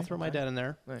there. Okay. I'll throw my dad in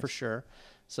there for sure.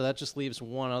 So that just leaves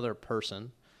one other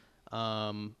person.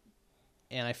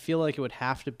 And I feel like it would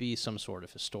have to be some sort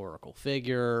of historical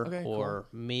figure or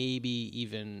maybe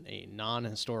even a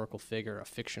non-historical figure, a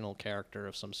fictional character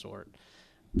of some sort.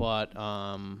 But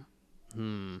I'd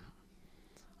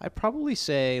probably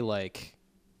say, like,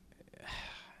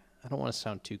 I don't want to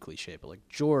sound too cliche, but like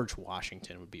George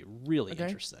Washington would be really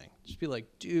interesting. Just be like,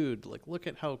 dude, like, look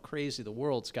at how crazy the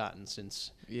world's gotten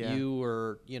since you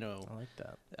were, I like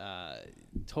that.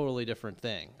 totally different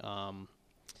thing. And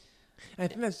I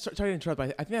think that's, sorry to interrupt,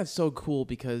 but I think that's so cool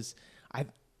because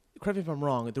correct me if I'm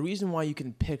wrong, the reason why you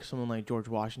can pick someone like George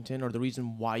Washington or the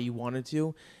reason why you wanted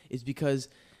to is because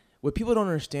what people don't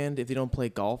understand if they don't play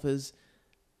golf is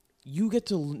you get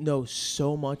to know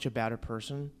so much about a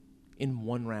person in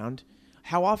one round.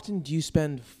 How often do you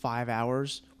spend 5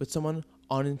 hours with someone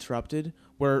uninterrupted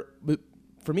where,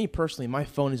 for me personally, my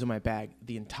phone is in my bag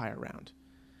the entire round?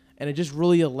 And it just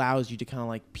really allows you to kind of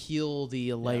like peel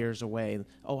the layers away.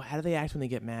 Oh, how do they act when they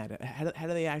get mad? How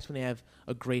do they act when they have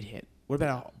a great hit? What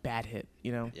about a bad hit,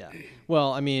 Yeah.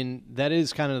 Well, I mean, that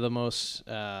is kind of the most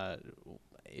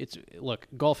look,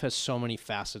 golf has so many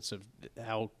facets of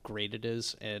how great it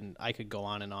is, and I could go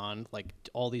on, like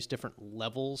all these different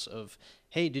levels of,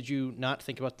 hey, did you not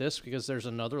think about this? Because there's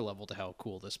another level to how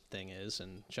cool this thing is,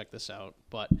 and check this out.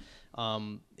 But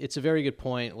it's a very good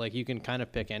point. Like, you can kind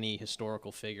of pick any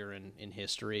historical figure in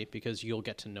history because you'll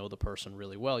get to know the person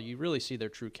really well. You really see their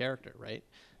true character, right?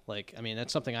 Like, I mean,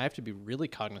 that's something I have to be really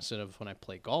cognizant of when I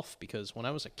play golf, because when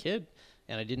I was a kid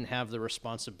and I didn't have the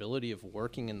responsibility of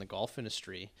working in the golf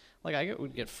industry, like, I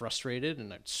would get frustrated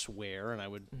and I'd swear and I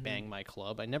would bang my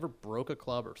club. I never broke a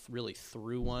club or really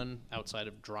threw one outside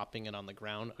of dropping it on the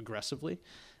ground aggressively.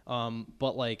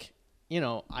 But, like,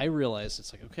 I realized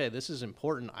it's like, okay, this is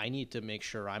important. I need to make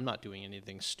sure I'm not doing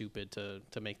anything stupid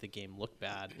to make the game look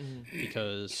bad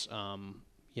because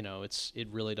it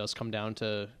really does come down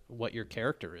to what your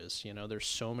character is. There's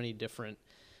so many different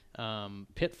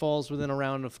pitfalls within a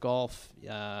round of golf,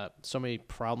 so many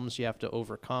problems you have to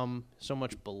overcome, so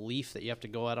much belief that you have to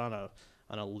go out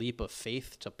on a leap of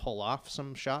faith to pull off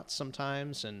some shots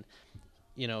sometimes. And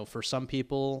for some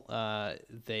people,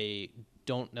 they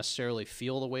don't necessarily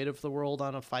feel the weight of the world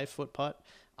on a 5-foot putt.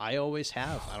 I always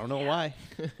have. I don't know why.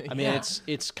 I mean,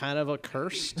 it's kind of a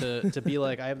curse to be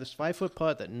like, I have this 5-foot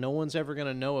putt that no one's ever going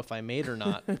to know if I made or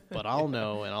not, but I'll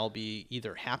know, and I'll be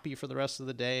either happy for the rest of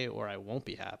the day or I won't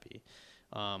be happy.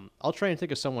 I'll try and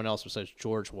think of someone else besides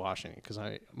George Washington, because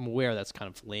I'm aware that's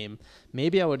kind of lame.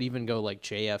 Maybe I would even go like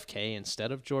JFK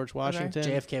instead of George Washington.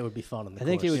 JFK would be fun on the I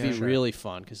think it course. would be really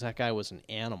fun because that guy was an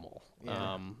animal.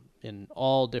 Yeah. In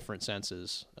all different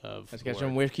senses of Let's the get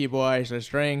some word. whiskey, boys. Let's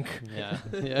drink. Yeah,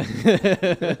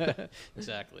 yeah,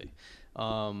 exactly.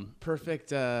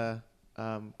 Perfect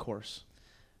course.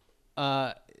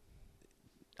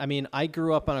 I mean, I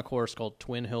grew up on a course called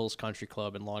Twin Hills Country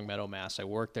Club in Longmeadow, Mass. I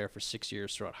worked there for 6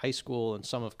 years throughout high school and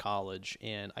some of college,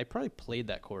 and I probably played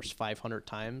that course 500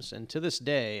 times. And to this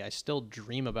day, I still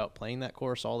dream about playing that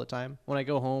course all the time. When I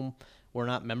go home, we're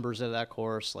not members of that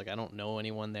course. Like, I don't know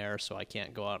anyone there, so I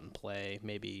can't go out and play.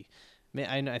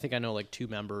 I think I know like 2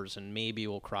 members, and maybe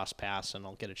we'll cross paths and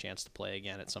I'll get a chance to play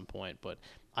again at some point. But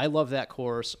I love that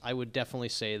course. I would definitely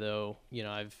say, though,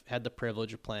 I've had the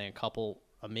privilege of playing a couple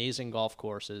amazing golf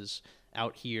courses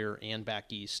out here and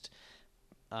back east.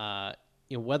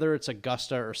 Whether it's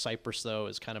Augusta or Cypress, though,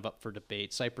 is kind of up for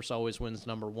debate. Cypress always wins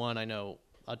number one. I know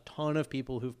a ton of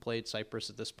people who've played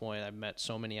Cypress at this point. I've met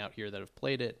so many out here that have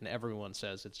played it, and everyone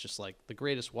says it's just like the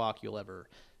greatest walk you'll ever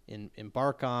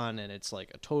embark on, and it's like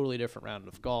a totally different round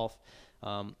of golf.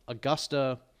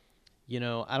 Augusta,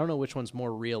 I don't know which one's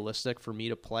more realistic for me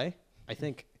to play. I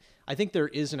think there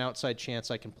is an outside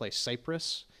chance I can play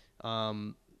Cypress.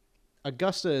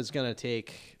 Augusta is going to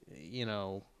take,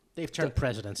 They've turned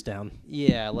presidents down.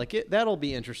 yeah, that'll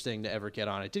be interesting to ever get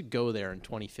on. I did go there in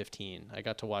 2015. I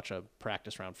got to watch a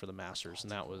practice round for the Masters,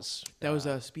 and that was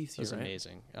Spieth was year, right?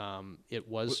 amazing. It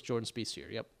was Jordan Spieth's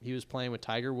year. Yep, he was playing with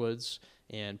Tiger Woods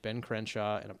and Ben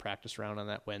Crenshaw in a practice round on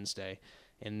that Wednesday,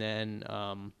 and then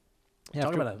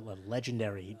Talk about a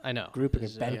legendary I know. grouping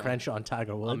It's, of Ben Crenshaw and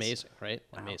Tiger Woods. amazing, right?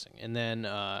 Wow. Amazing. And then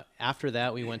after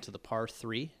that, we went to the par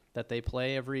 3 that they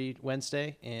play every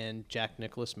Wednesday, and Jack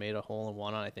Nicklaus made a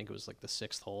hole-in-one on, I think it was like the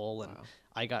 6th hole, and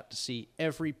I got to see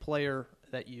every player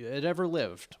that had ever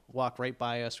lived walk right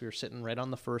by us. We were sitting right on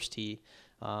the first tee,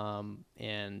 and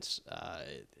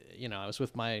I was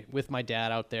with my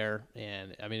dad out there,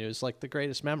 and I mean, it was like the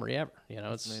greatest memory ever.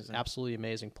 It's amazing. absolutely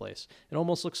amazing place. It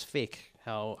almost looks fake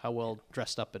how well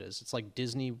dressed up it is. It's like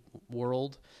Disney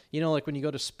World. Like when you go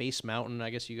to Space Mountain,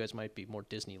 I guess you guys might be more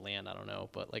Disneyland, I don't know,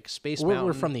 but like Space Mountain.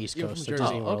 We're from the East You're Coast. from so Jersey.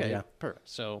 Disney World, okay, yeah. perfect.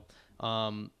 So,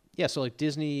 so like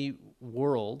Disney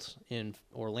World in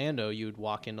Orlando, you would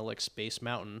walk into like Space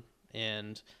Mountain,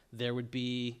 and there would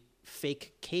be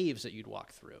fake caves that you'd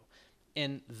walk through.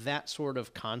 And that sort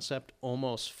of concept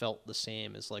almost felt the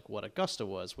same as like what Augusta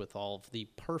was, with all of the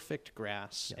perfect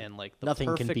grass and like the Nothing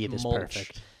perfect can be this mulch.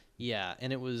 perfect. Yeah,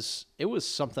 and it was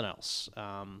something else.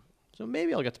 So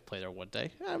maybe I'll get to play there one day.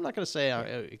 I'm not going to say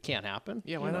it can't happen.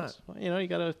 Yeah, Who why knows? You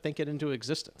got to think it into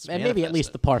existence. And maybe at manifest least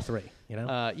it. the par 3,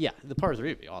 Yeah, the par 3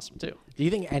 would be awesome too. Do you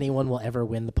think anyone will ever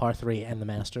win the par 3 and the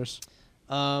Masters?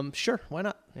 Sure, why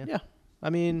not? Yeah.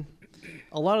 I mean,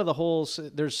 a lot of the holes,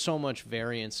 there's so much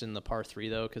variance in the par 3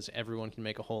 though, because everyone can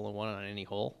make a hole-in-one on any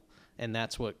hole, and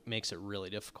that's what makes it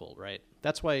really difficult, right?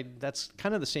 That's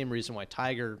kind of the same reason why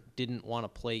Tiger didn't want to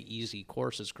play easy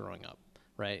courses growing up,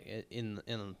 right? In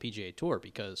the PGA Tour,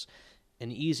 because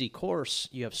an easy course,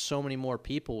 you have so many more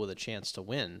people with a chance to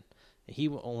win. He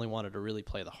only wanted to really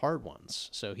play the hard ones,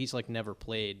 so he's like never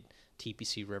played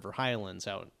TPC River Highlands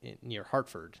out near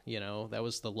Hartford. That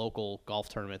was the local golf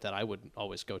tournament that I would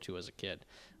always go to as a kid.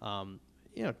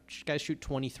 Guys shoot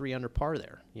 23 under par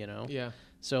there. Yeah.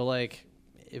 So like,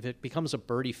 if it becomes a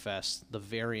birdie fest, the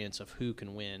variance of who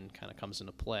can win kind of comes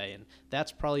into play, and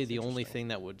that's probably the only thing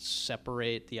that would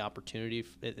separate the opportunity.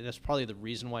 That's probably the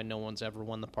reason why no one's ever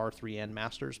won the par 3 and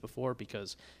Masters before,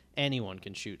 because anyone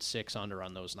can shoot 6 under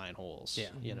on those 9 holes. Yeah.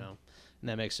 And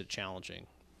that makes it challenging.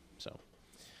 So.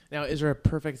 Now, is there a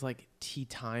perfect like tea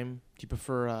time? Do you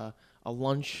prefer a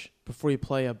lunch before you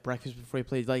play, a breakfast before you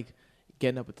play, like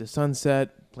getting up with the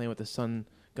sunset, playing with the sun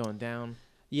going down?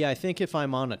 Yeah, I think if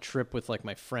I'm on a trip with like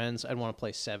my friends, I'd want to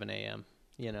play 7 a.m.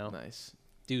 Nice.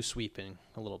 Do sweeping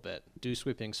a little bit. Do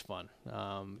sweeping's fun.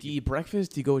 Do you eat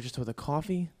breakfast? Do you go just with a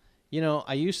coffee?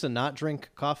 I used to not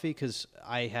drink coffee because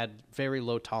I had very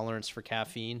low tolerance for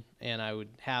caffeine, and I would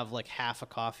have like half a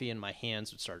coffee and my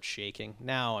hands would start shaking.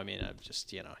 Now, I mean, I'm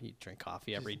just, you drink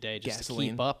coffee every day just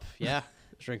gasoline. to keep up. Yeah.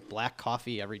 Drink black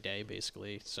coffee every day,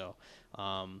 basically. So,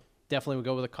 definitely would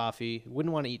go with a coffee.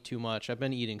 Wouldn't want to eat too much. I've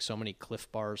been eating so many Cliff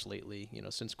Bars lately,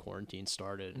 since quarantine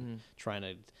started, trying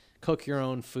to cook your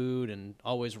own food and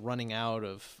always running out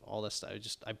of all this stuff.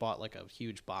 I bought like a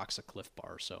huge box of Cliff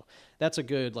Bar, so that's a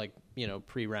good like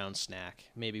pre-round snack.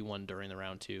 Maybe one during the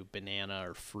round too, banana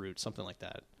or fruit, something like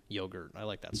that. Yogurt, I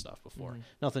like that stuff before.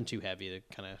 Nothing too heavy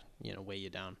to kind of weigh you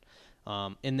down.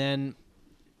 And then,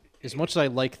 as much as I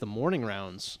like the morning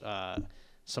rounds,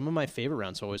 some of my favorite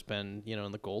rounds have always been,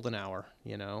 in the golden hour,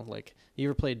 like you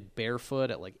ever played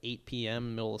barefoot at like 8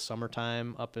 p.m. middle of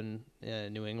summertime up in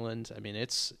New England? I mean,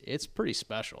 it's pretty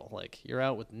special. Like you're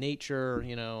out with nature,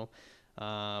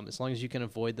 as long as you can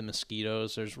avoid the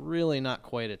mosquitoes, there's really not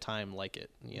quite a time like it,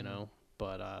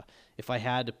 But if I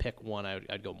had to pick one,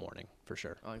 I'd go morning for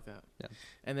sure. I like that. Yeah.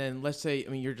 And then let's say,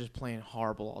 you're just playing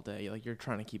horrible all day. Like you're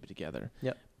trying to keep it together.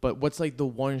 Yep. But what's like the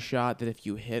one shot that if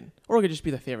you hit, or it could just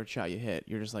be the favorite shot you hit,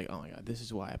 you're just like, oh my God, this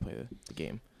is why I play the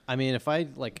game. I mean, if I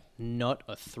like nut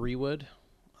a 3-wood,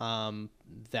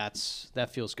 that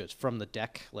feels good from the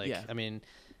deck. Like, Yeah. I mean,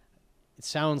 it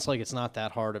sounds like it's not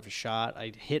that hard of a shot.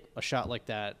 I hit a shot like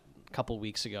that a couple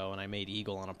weeks ago, and I made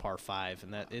eagle on a par 5,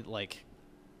 and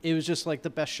it was just like the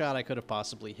best shot I could have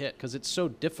possibly hit because it's so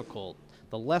difficult.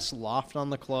 The less loft on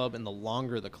the club and the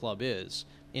longer the club is,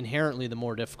 inherently the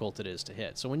more difficult it is to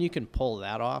hit. So when you can pull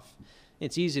that off,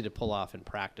 it's easy to pull off in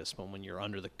practice. But when you're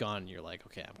under the gun, you're like,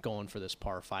 okay, I'm going for this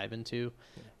par 5 and 2. Your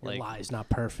Like, lie's not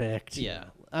perfect. yeah.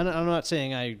 I'm not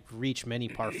saying I reach many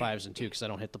par 5s and 2 because I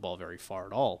don't hit the ball very far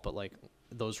at all. But like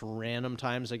those random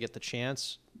times I get the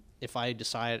chance, if I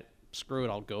decide, screw it,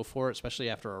 I'll go for it, especially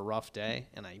after a rough day,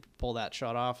 and I pull that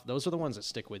shot off, those are the ones that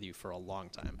stick with you for a long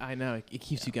time. I know. It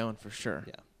keeps you going for sure.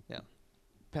 Yeah.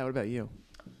 Pat, what about you?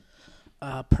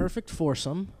 Perfect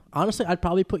foursome. Honestly, I'd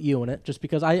probably put you in it just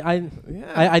because I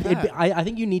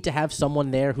think you need to have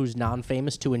someone there who's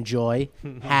non-famous to enjoy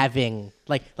having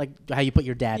like how you put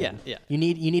your dad in. Yeah. You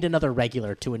need another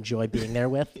regular to enjoy being there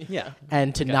with. Yeah.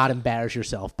 And to not embarrass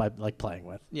yourself by like playing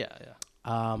with. Yeah.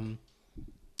 And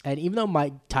even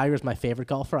though Tiger's my favorite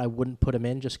golfer, I wouldn't put him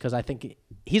in just because I think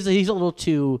he's a little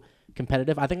too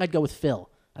competitive. I think I'd go with Phil.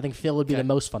 I think Phil would be the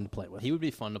most fun to play with. He would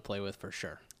be fun to play with for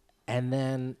sure. And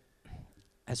then,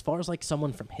 as far as like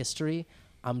someone from history,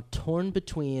 I'm torn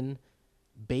between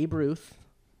Babe Ruth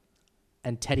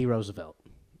and Teddy Roosevelt.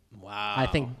 Wow. I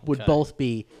think would okay. both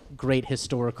be great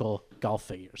historical golf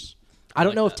figures. I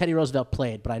don't like know that. if Teddy Roosevelt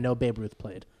played, but I know Babe Ruth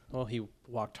played. Well, he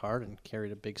walked hard and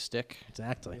carried a big stick.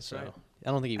 Exactly. So I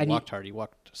don't think he walked hard. He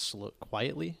walked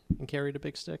quietly and carried a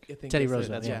big stick. I think Teddy that's it.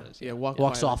 Roosevelt, That's yeah. what it is. Yeah, Walk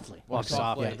quietly. softly. Walk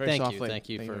softly. Yeah, Very thank softly. you. Thank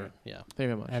you very for much. yeah. Thank you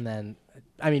very much. And then,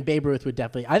 I mean, Babe Ruth would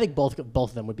definitely. I think both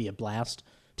of them would be a blast.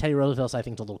 Teddy Roosevelt, I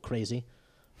think, is a little crazy,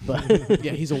 but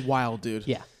yeah, he's a wild dude.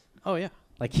 yeah, Oh yeah.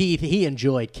 like he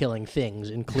enjoyed killing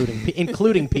things, including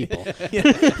people.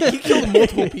 He killed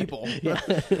multiple people.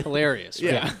 Hilarious.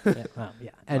 Right? Yeah.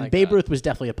 Yeah. And My Babe God. Ruth was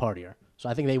definitely a partier, so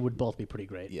I think they would both be pretty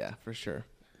great. Yeah, for sure.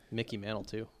 Mickey Mantle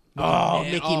too. Oh,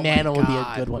 Mickey oh my Mantle would be a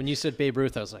God. good one. When you said Babe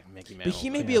Ruth, I was like Mickey Mantle. But he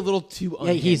may be a little too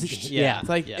Yeah, unhinged. yeah. It's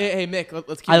like, Yeah. hey, Mick,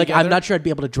 let's keep I'm together. not sure I'd be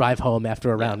able to drive home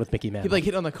after a round with Mickey Mantle. He'd like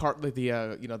hit on the cart, like the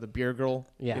the beer girl.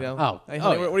 Yeah. You know? Oh. Hey, Oh,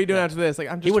 honey, yeah. what are you doing after this? Like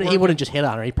I'm just. he working. wouldn't just hit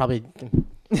on her. He'd probably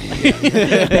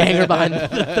bang her behind the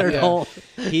third hole.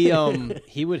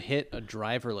 He would hit a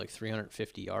driver like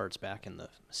 350 yards back in the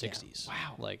 60s.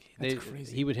 Wow. Like That's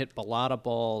crazy. He would hit a lot of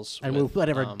balls. And with, with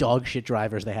whatever dog shit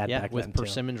drivers they had Yeah, back with then too.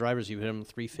 persimmon drivers, he would hit him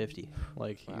 350.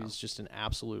 Like he was just an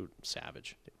absolute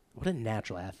savage. What a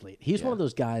natural athlete. He's Yeah. one of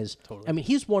those guys. Totally. I mean,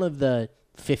 he's one of the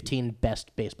 15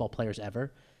 best baseball players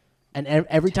ever. And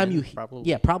every time 10, you probably.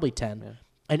 yeah, probably 10. Yeah.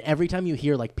 And every time you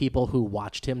hear like people who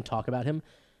watched him talk about him,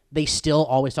 they still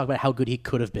always talk about how good he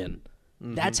could have been.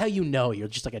 That's how you know you're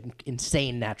just like an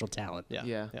insane natural talent. Yeah.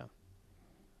 Yeah.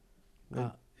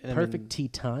 Yeah. Perfect tee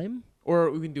time Or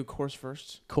we can do course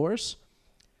first. course.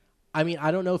 I mean,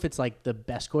 I don't know if it's like the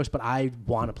best course, but I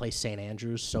want to play St.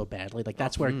 Andrews so badly. Like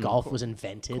that's where golf was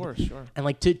invented. Of course, sure. And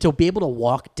like to be able to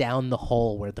walk down the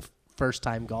hole where the first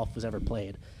time golf was ever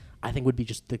played, I think would be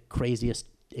just the craziest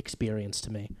experience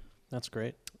to me. That's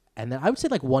great. And then I would say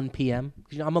like 1 p.m.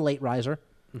 'cause, I'm a late riser.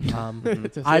 To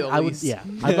say I the would least. yeah.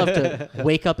 I'd love to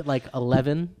wake up at like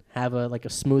 11, have a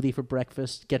smoothie for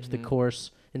breakfast, get to the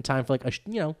course in time for like a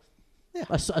small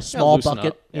loosen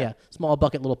bucket. up. Yeah. Small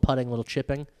bucket, little putting, little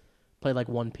chipping. Play like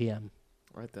 1 p.m.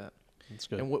 Right. That. That's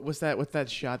good. And what's that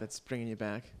shot that's bringing you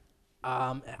back?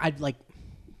 I'd like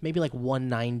maybe like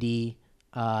 190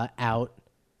 out,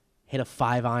 hit a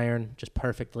 5-iron just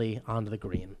perfectly onto the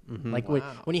green. Like when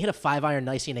you hit a 5-iron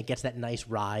nicely and it gets that nice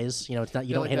rise, it's not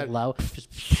you don't like hit that- it low, just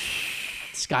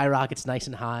skyrockets nice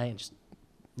and high and just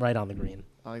right on the green.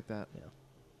 I like that.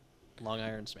 Long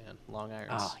irons, man. Long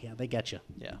irons. Oh yeah, they get you.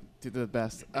 Yeah. Dude, they're the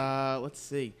best. Let's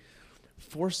see.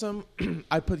 Foursome,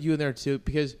 I'd put you in there too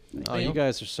because Oh, you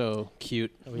guys are so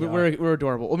cute. we're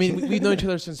adorable. I mean, we've known each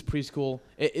other since preschool.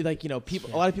 Like, you know, people.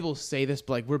 A lot of people say this,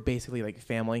 but like we're basically like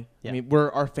family. Yeah. I mean,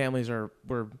 our families are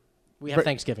We have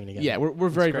Thanksgiving together. yeah, we're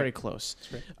very great. very close.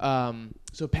 That's great.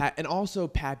 So Pat, and also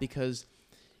Pat, because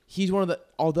he's one of the.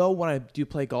 Although when I do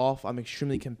play golf, I'm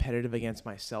extremely competitive against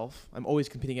myself. I'm always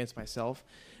competing against myself.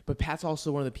 But Pat's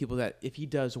also one of the people that if he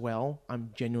does well,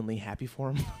 I'm genuinely happy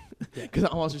for him because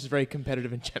I'm also just very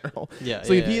competitive in general. Yeah.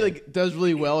 So if he like does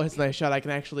really well, hits a nice shot, I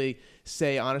can actually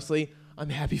say honestly, I'm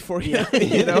happy for you.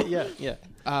 You know. yeah.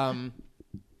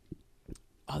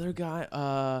 Other guy,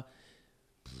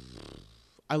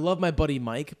 I love my buddy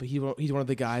Mike, but he's one of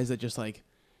the guys that just like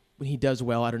when he does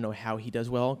well, I don't know how he does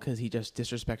well because he just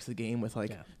disrespects the game with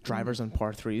like drivers on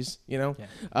par threes, you know.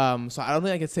 Yeah. So I don't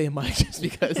think I could say Mike just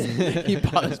because he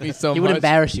bothers me so much. He would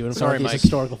embarrass you in front Sorry, of these Mike.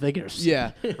 historical figures.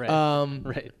 Yeah. Right.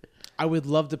 Right. I would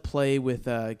love to play with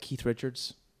Keith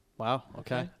Richards. Wow.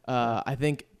 Okay. I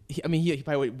think. He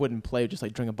probably wouldn't play, just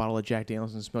like drink a bottle of Jack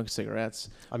Daniels and smoke cigarettes.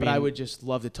 But I mean, would just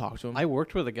love to talk to him. I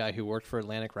worked with a guy who worked for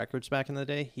Atlantic Records back in the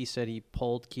day. He said he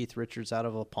pulled Keith Richards out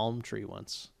of a palm tree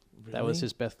once. That was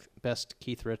Really? his best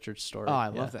Keith Richards story. Oh, I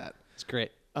love that. It's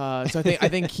great. So I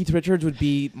think Keith Richards would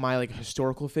be my like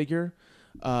historical figure,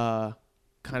 kind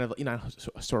of not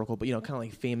historical, but you know, kind of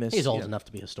like famous. He's old you know. enough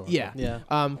to be historical. Yeah,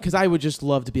 Yeah. Because I would just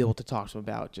love to be able to talk to him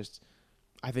about just.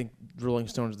 I think Rolling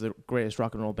Stones are the greatest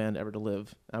rock and roll band ever to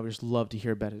live. I would just love to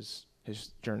hear about his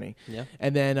journey. Yeah.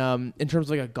 And then in terms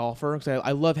of like a golfer, because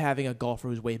I love having a golfer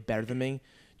who's way better than me,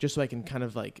 just so I can kind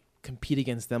of like compete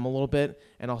against them a little bit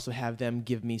and also have them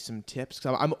give me some tips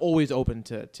because I'm always open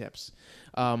to tips.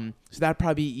 So that'd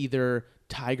probably be either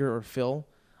Tiger or Phil.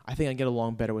 I think I get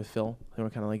along better with Phil. They were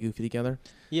kind of like goofy together.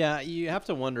 Yeah, you have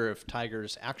to wonder if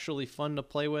Tiger's actually fun to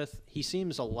play with. He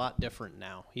seems a lot different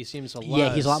now. He seems a lot.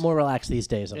 Yeah, he's a lot more relaxed these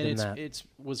days. And Other than that. it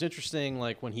was interesting,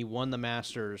 like when he won the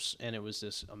Masters and it was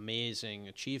this amazing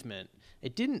achievement.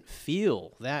 It didn't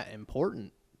feel that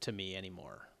important to me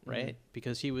anymore, right?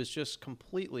 Because he was just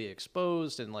completely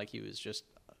exposed and like he was just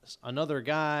another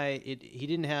guy. He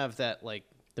didn't have that like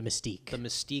the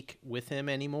mystique with him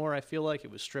anymore. I feel like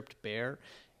it was stripped bare.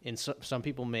 And some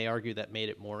people may argue that made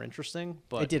it more interesting,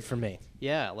 but it did for me.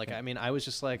 yeah, like I mean, I was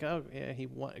just like, oh yeah, he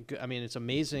won. I mean, it's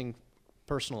amazing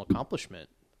personal accomplishment,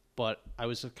 but I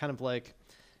was kind of like,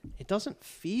 it doesn't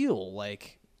feel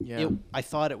like I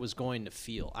thought it was going to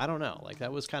feel. I don't know, like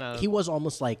that was kind of. He was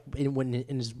almost like in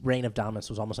his reign of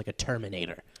dominance was almost like a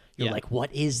Terminator. You're like,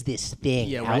 what is this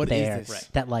thing out what is there this? Right.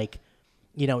 that like.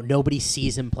 You know, nobody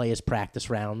sees him play his practice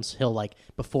rounds. He'll like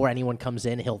before anyone comes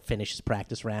in, he'll finish his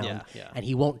practice round, and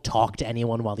he won't talk to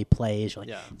anyone while he plays. Like,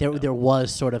 there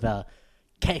was sort of a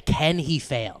can he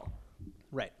fail?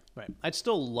 Right. I'd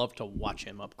still love to watch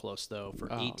him up close though for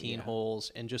 18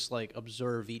 holes and just like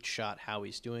observe each shot how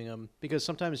he's doing them because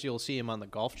sometimes you'll see him on the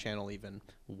Golf Channel even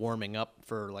warming up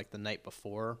for like the night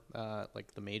before,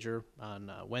 like the major on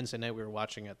Wednesday night we were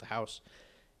watching at the house.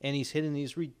 And he's hitting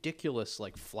these ridiculous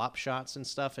like flop shots and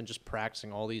stuff and just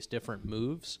practicing all these different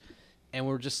moves. And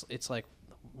it's like,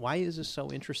 why is this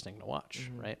so interesting to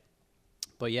watch, right?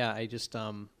 But yeah, I just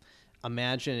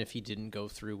imagine if he didn't go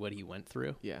through what he went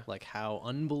through. Yeah. Like how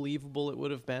unbelievable it would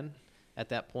have been at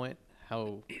that point.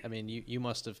 I mean, you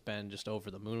must have been just over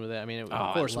the moon with it. I mean,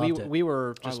 of course, we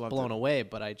were just blown away,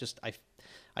 but I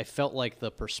felt like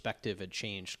the perspective had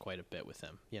changed quite a bit with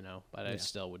him, you know, but I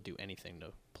still would do anything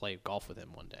to play golf with him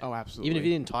one day. Oh, absolutely. Even if he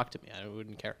didn't talk to me, I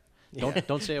wouldn't care.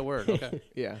 Don't say a word. Okay.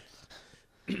 Yeah.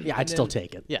 Yeah, I'd still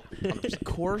take it. Yeah.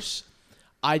 Course,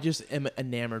 I just am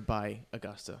enamored by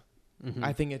Augusta.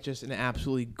 I think it's just an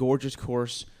absolutely gorgeous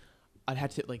course. I'd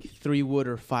have to hit like 3-wood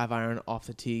or 5-iron off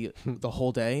the tee the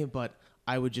whole day, but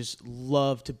I would just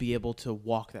love to be able to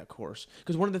walk that course.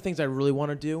 Because one of the things I really want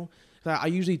to do, I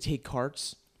usually take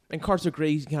carts, and carts are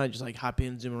great. You can kind of just like hop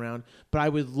in, zoom around. But I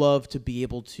would love to be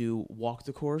able to walk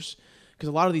the course because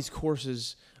a lot of these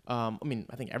courses, I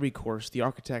think every course, the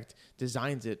architect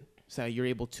designs it so that you're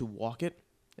able to walk it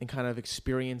and kind of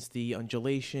experience the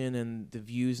undulation and the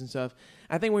views and stuff.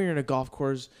 I think when you're in a golf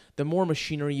course, the more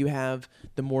machinery you have,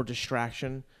 the more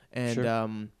distraction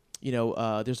and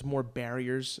there's more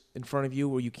barriers in front of you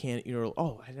where you can't.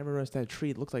 I never noticed that tree.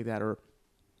 It looks like that, or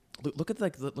look at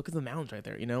the mountains right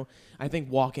there. You know, I think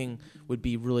walking would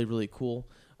be really really cool.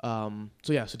 So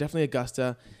definitely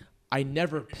Augusta. I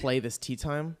never play this tee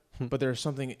time, but there's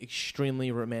something extremely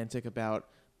romantic about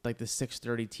like the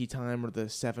 6:30 tee time or the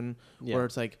 7, where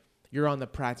it's like you're on the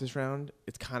practice round.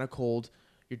 It's kind of cold.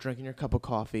 You're drinking your cup of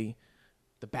coffee.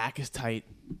 The back is tight.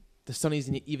 The sun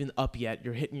isn't even up yet.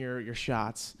 You're hitting your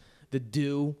shots. the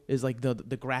dew is like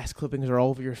the grass clippings are all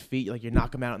over your feet. Like you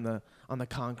knock them out on the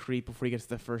concrete before you get to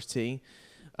the first tee.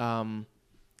 And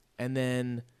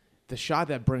then the shot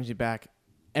that brings you back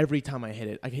every time I hit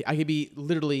it. I could be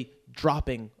literally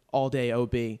dropping all day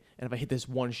OB, and if I hit this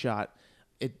one shot,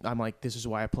 I'm like, this is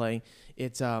why I play.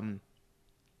 It's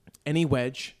any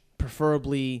wedge,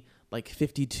 preferably like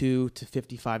 52 to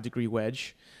 55 degree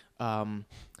wedge. I'm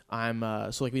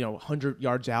so like 100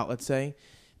 yards out, let's say.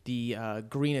 The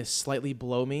green is slightly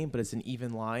below me, but it's an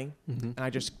even lie, and I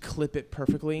just clip it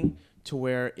perfectly to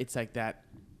where it's like that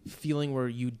feeling where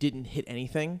you didn't hit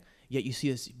anything, yet you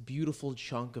see this beautiful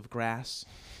chunk of grass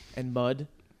and mud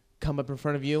come up in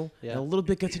front of you, and a little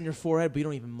bit gets in your forehead, but you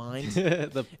don't even mind.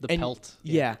 the pelt.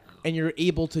 Yeah, and you're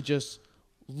able to just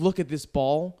look at this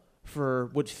ball for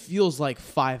what feels like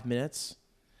 5 minutes,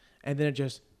 and then it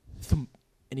just, thump,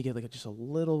 and you get like just a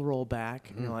little roll back,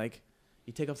 and you're like,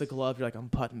 you take off the glove, you're like, I'm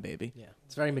putting, baby. Yeah,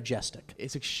 it's very majestic.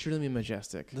 It's extremely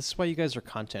majestic. This is why you guys are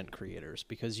content creators,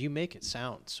 because you make it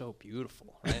sound so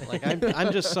beautiful, right? Like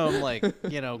I'm just some like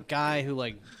guy who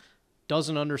like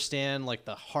doesn't understand like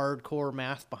the hardcore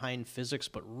math behind physics,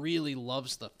 but really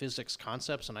loves the physics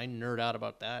concepts, and I nerd out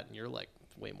about that, and you're like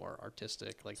way more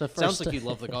artistic. Like it sounds like you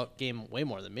love the game way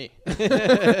more than me.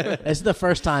 This is the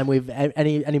first time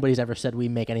anybody's ever said we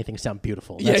make anything sound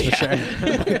beautiful. That's for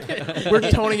sure.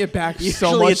 We're toning it back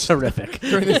so much. It's horrific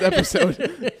during this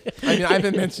episode. I mean, I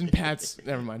haven't mentioned Pat's.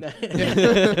 Never mind.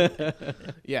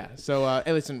 Yeah. So,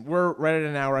 hey, listen, we're right at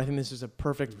an hour. I think this is a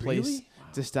perfect place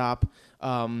to stop.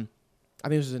 I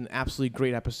think this is an absolutely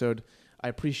great episode. I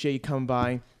appreciate you coming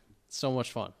by. So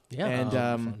much fun. Yeah.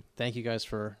 And thank you guys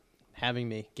for having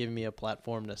me, giving me a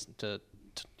platform to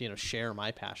share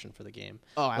my passion for the game.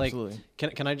 Oh, absolutely.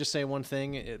 Like, can I just say one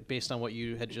thing based on what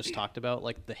you had just talked about,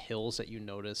 like the hills that you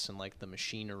notice and like the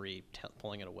machinery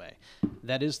pulling it away.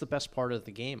 That is the best part of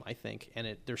the game, I think.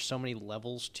 And there's so many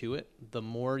levels to it. The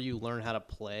more you learn how to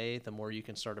play, the more you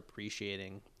can start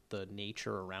appreciating the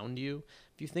nature around you.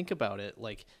 If you think about it,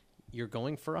 like you're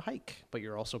going for a hike, but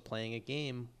you're also playing a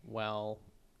game while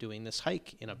doing this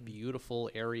hike in a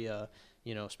beautiful area.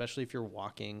 Especially if you're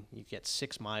walking, you get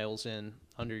 6 miles in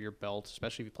under your belt,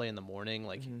 especially if you play in the morning.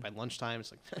 Like by lunchtime,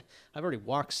 it's like, I've already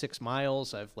walked 6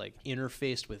 miles. I've like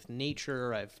interfaced with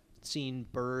nature. I've seen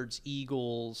birds,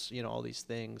 eagles, all these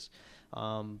things.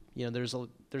 There's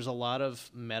a lot of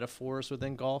metaphors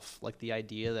within golf, like the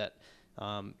idea that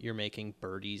you're making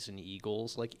birdies and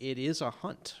eagles. Like it is a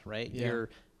hunt, right? Yeah. You're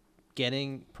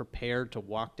getting prepared to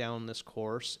walk down this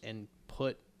course and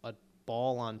put a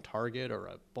ball on target or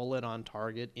a bullet on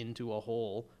target into a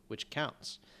hole, which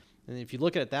counts. And if you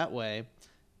look at it that way,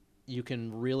 you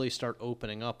can really start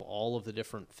opening up all of the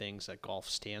different things that golf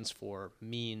stands for,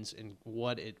 means, and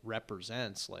what it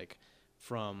represents, like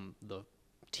from the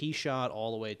tee shot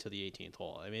all the way to the 18th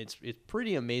hole. I mean, it's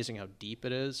pretty amazing how deep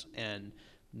it is, and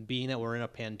being that we're in a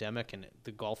pandemic and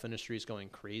the golf industry is going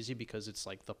crazy because it's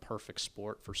like the perfect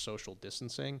sport for social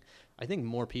distancing, I think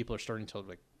more people are starting to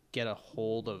like get a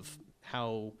hold of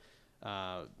how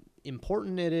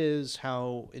important it is,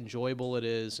 how enjoyable it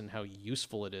is, and how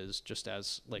useful it is just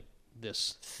as like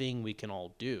this thing we can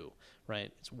all do,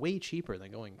 right? It's way cheaper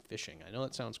than going fishing. I know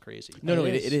that sounds crazy. No,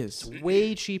 it is. It's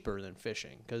way cheaper than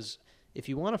fishing, because if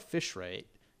you want to fish right,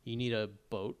 you need a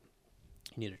boat,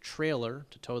 you need a trailer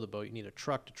to tow the boat, you need a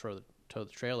truck to tow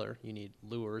the trailer, you need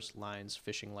lures, lines,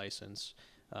 fishing license,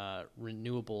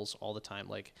 renewables all the time.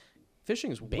 Like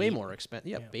fishing is way more expensive.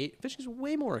 Yeah, bait. Fishing is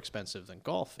way more expensive than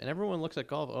golf, and everyone looks at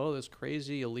golf, oh, this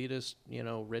crazy elitist,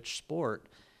 rich sport.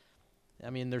 I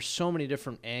mean, there's so many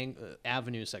different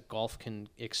avenues that golf can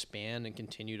expand and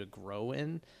continue to grow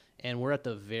in, and we're at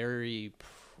the very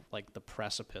the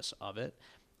precipice of it.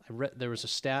 There was a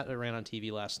stat that ran on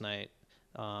TV last night.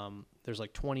 There's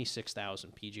like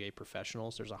 26,000 PGA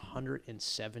professionals. There's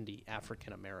 170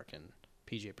 African American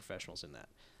PGA professionals in that.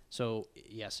 So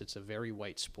yes, it's a very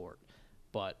white sport,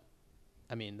 but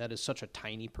I mean, that is such a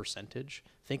tiny percentage.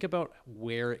 Think about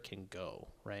where it can go,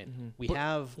 right? Mm-hmm. We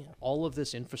have all of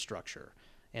this infrastructure,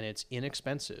 and it's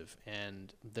inexpensive,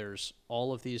 and there's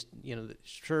all of these,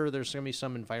 sure, there's going to be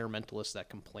some environmentalists that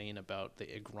complain about the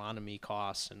agronomy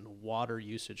costs and water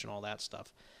usage and all that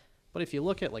stuff. But if you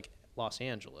look at like Los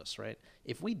Angeles, right?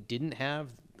 If we didn't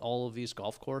have all of these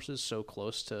golf courses so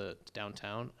close to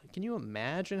downtown, can you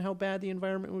imagine how bad the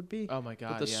environment would be? Oh my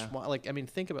God, yeah.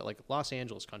 Think about like Los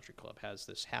Angeles Country Club has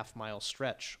this half-mile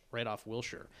stretch right off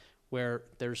Wilshire where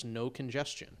there's no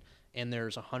congestion, and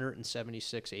there's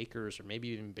 176 acres or maybe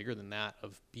even bigger than that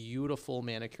of beautiful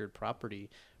manicured property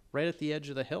right at the edge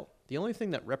of the hill. The only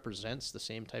thing that represents the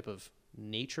same type of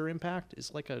nature impact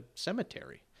is like a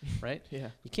cemetery. right? Yeah.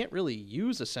 You can't really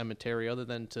use a cemetery other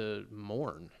than to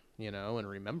mourn, and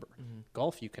remember.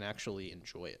 Golf, you can actually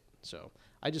enjoy it. So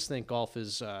I just think golf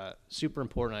is super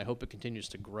important. I hope it continues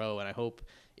to grow, and I hope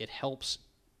it helps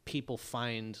people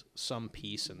find some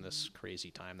peace in this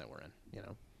crazy time that we're in,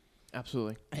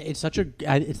 Absolutely. It's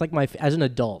it's like as an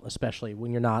adult, especially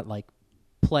when you're not like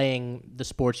playing the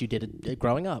sports you did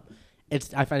growing up.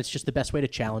 I find it's just the best way to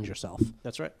challenge yourself.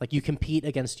 That's right. Like you compete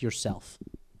against yourself.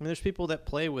 I mean, there's people that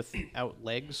play without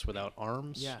legs, without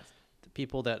arms. Yeah. The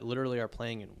people that literally are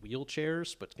playing in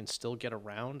wheelchairs but can still get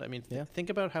around. I mean, think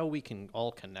about how we can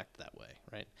all connect that way,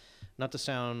 right? Not to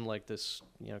sound like this,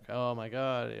 oh my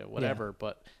God, whatever.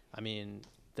 But I mean,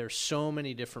 there's so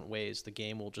many different ways the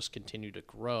game will just continue to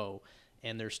grow,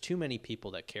 and there's too many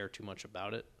people that care too much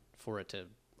about it for it to,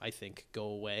 I think, go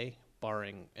away,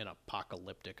 barring an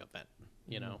apocalyptic event.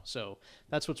 So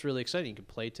that's what's really exciting. You can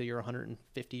play till you're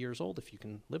 150 years old if you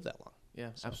can live that long.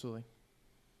 Yeah, absolutely.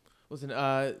 Listen,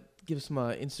 give us some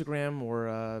Instagram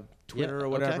or Twitter or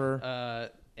whatever. Okay.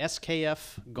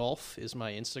 SKF Golf is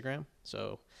my Instagram.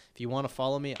 So if you want to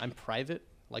follow me, I'm private.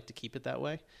 Like to keep it that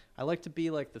way. I like to be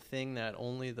like the thing that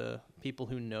only the people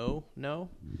who know.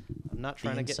 I'm not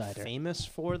trying to get famous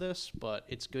for this, but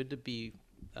it's good to be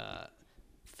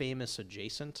famous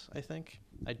adjacent, I think.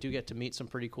 I do get to meet some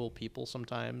pretty cool people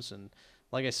sometimes, and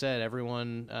like I said,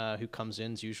 everyone who comes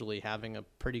in is usually having a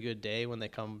pretty good day when they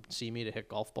come see me to hit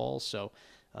golf balls. So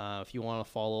if you want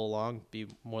to follow along, be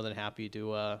more than happy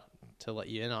to let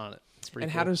you in on it. It's pretty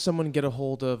and cool. how does someone get a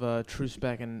hold of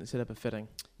TrueSpec and set up a fitting?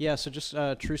 Yeah, so just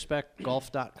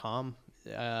TrueSpecGolf.com.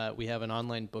 We have an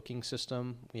online booking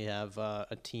system. We have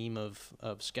a team of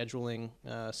scheduling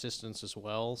assistants as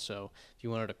well. So if you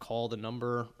wanted to call the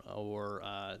number or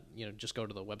just go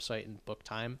to the website and book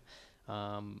time,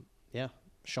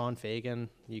 Sean Fagan,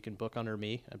 you can book under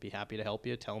me. I'd be happy to help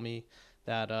you. Tell me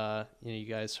that you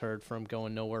guys heard from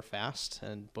Going Nowhere Fast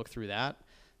and book through that,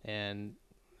 and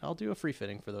I'll do a free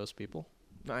fitting for those people.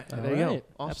 There you go.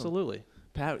 Awesome. Absolutely.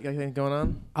 Pat, you got anything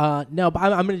going on? No, but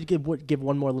I'm going to give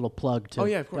one more little plug to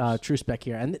of course. TrueSpec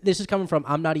here. And this is coming from,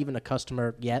 I'm not even a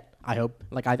customer yet, I hope.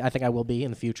 Like, I think I will be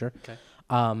in the future. Okay.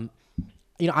 I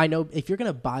know if you're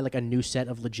going to buy, like, a new set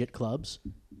of legit clubs,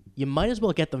 you might as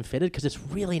well get them fitted because it's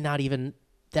really not even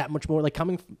that much more, like, I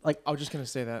was just going to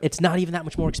say that. It's not even that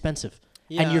much more expensive.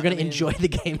 Yeah, and you're going to enjoy the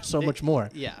game so much more.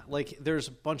 Yeah, like there's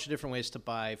a bunch of different ways to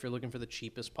buy. If you're looking for the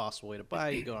cheapest possible way to buy,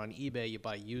 you go on eBay, you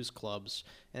buy used clubs,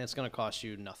 and it's going to cost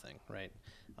you nothing, right?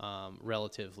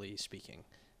 Relatively speaking.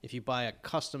 If you buy a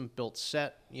custom built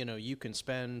set, you can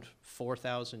spend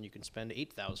 $4,000, you can spend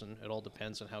 $8,000. It all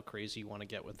depends on how crazy you want to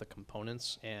get with the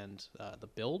components and the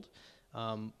build.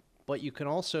 But you can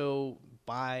also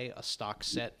buy a stock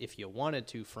set if you wanted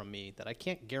to from me that I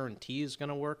can't guarantee is going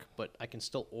to work, but I can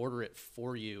still order it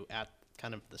for you at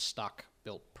kind of the stock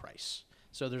built price.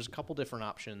 So there's a couple different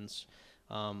options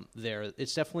there.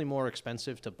 It's definitely more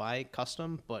expensive to buy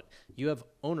custom, but you have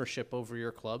ownership over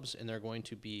your clubs, and they're going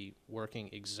to be working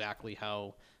exactly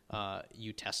how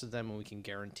you tested them, and we can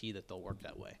guarantee that they'll work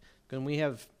that way. When we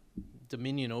have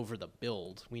dominion over the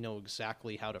build, we know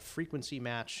exactly how to frequency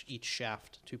match each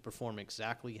shaft to perform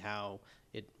exactly how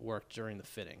it worked during the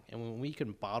fitting. And when we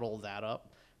can bottle that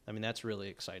up, I mean, that's really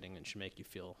exciting and should make you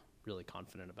feel really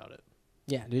confident about it.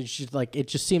 Yeah, it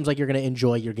just seems like you're going to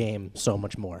enjoy your game so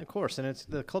much more. Of course, and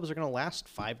the clubs are going to last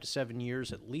 5 to 7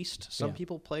 years at least. Some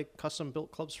people play custom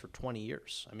built clubs for 20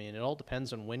 years. I mean, it all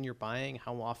depends on when you're buying,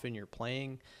 how often you're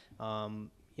playing.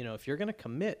 If you're going to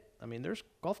commit, I mean, there's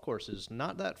golf courses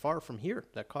not that far from here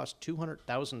that cost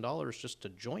 $200,000 just to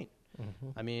join. Mm-hmm.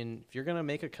 I mean, if you're going to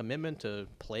make a commitment to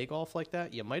play golf like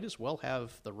that, you might as well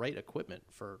have the right equipment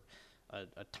for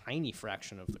a tiny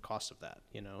fraction of the cost of that,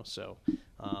 So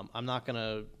I'm not going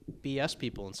to BS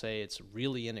people and say it's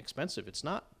really inexpensive. It's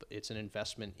not. It's an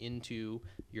investment into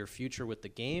your future with the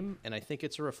game, and I think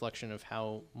it's a reflection of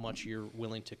how much you're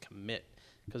willing to commit.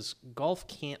 Because golf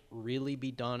can't really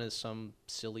be done as some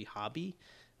silly hobby.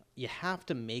 You have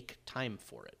to make time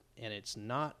for it, and it's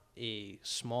not a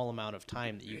small amount of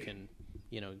time that you can,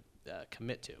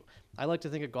 commit to. I like to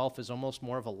think of golf as almost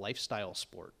more of a lifestyle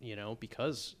sport,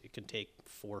 because it can take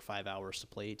 4 or 5 hours to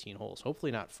play 18 holes.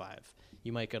 Hopefully not 5.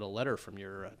 You might get a letter from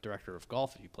your director of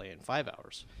golf if you play it in 5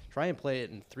 hours. Try and play it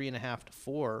in 3.5 to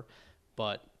 4,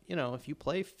 but, if you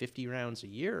play 50 rounds a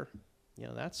year,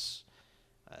 that's...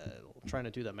 trying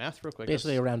to do the math real quick.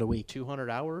 Basically around a week. 200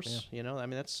 hours, I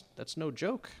mean, that's no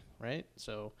joke, right?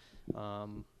 So,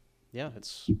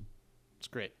 it's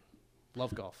great.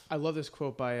 Love golf. I love this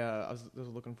quote by, I was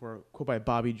looking for a quote by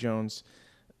Bobby Jones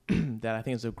that I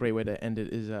think is a great way to end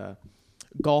it is,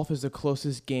 golf is the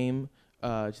closest game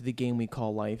to the game we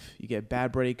call life. You get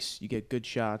bad breaks, you get good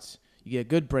shots, you get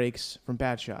good breaks from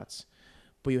bad shots,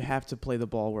 but you have to play the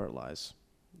ball where it lies.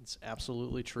 It's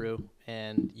absolutely true.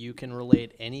 And you can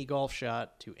relate any golf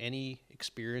shot to any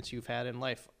experience you've had in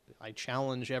life. I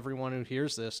challenge everyone who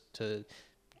hears this to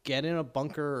get in a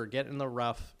bunker or get in the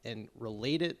rough and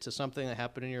relate it to something that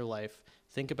happened in your life.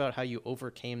 Think about how you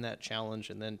overcame that challenge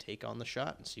and then take on the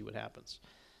shot and see what happens.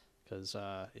 Because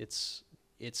it's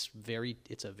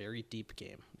a very deep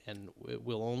game, and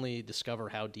we'll only discover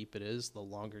how deep it is the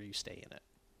longer you stay in it.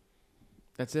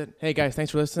 That's it. Hey, guys,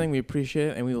 thanks for listening. We appreciate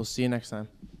it, and we will see you next time.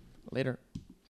 Later.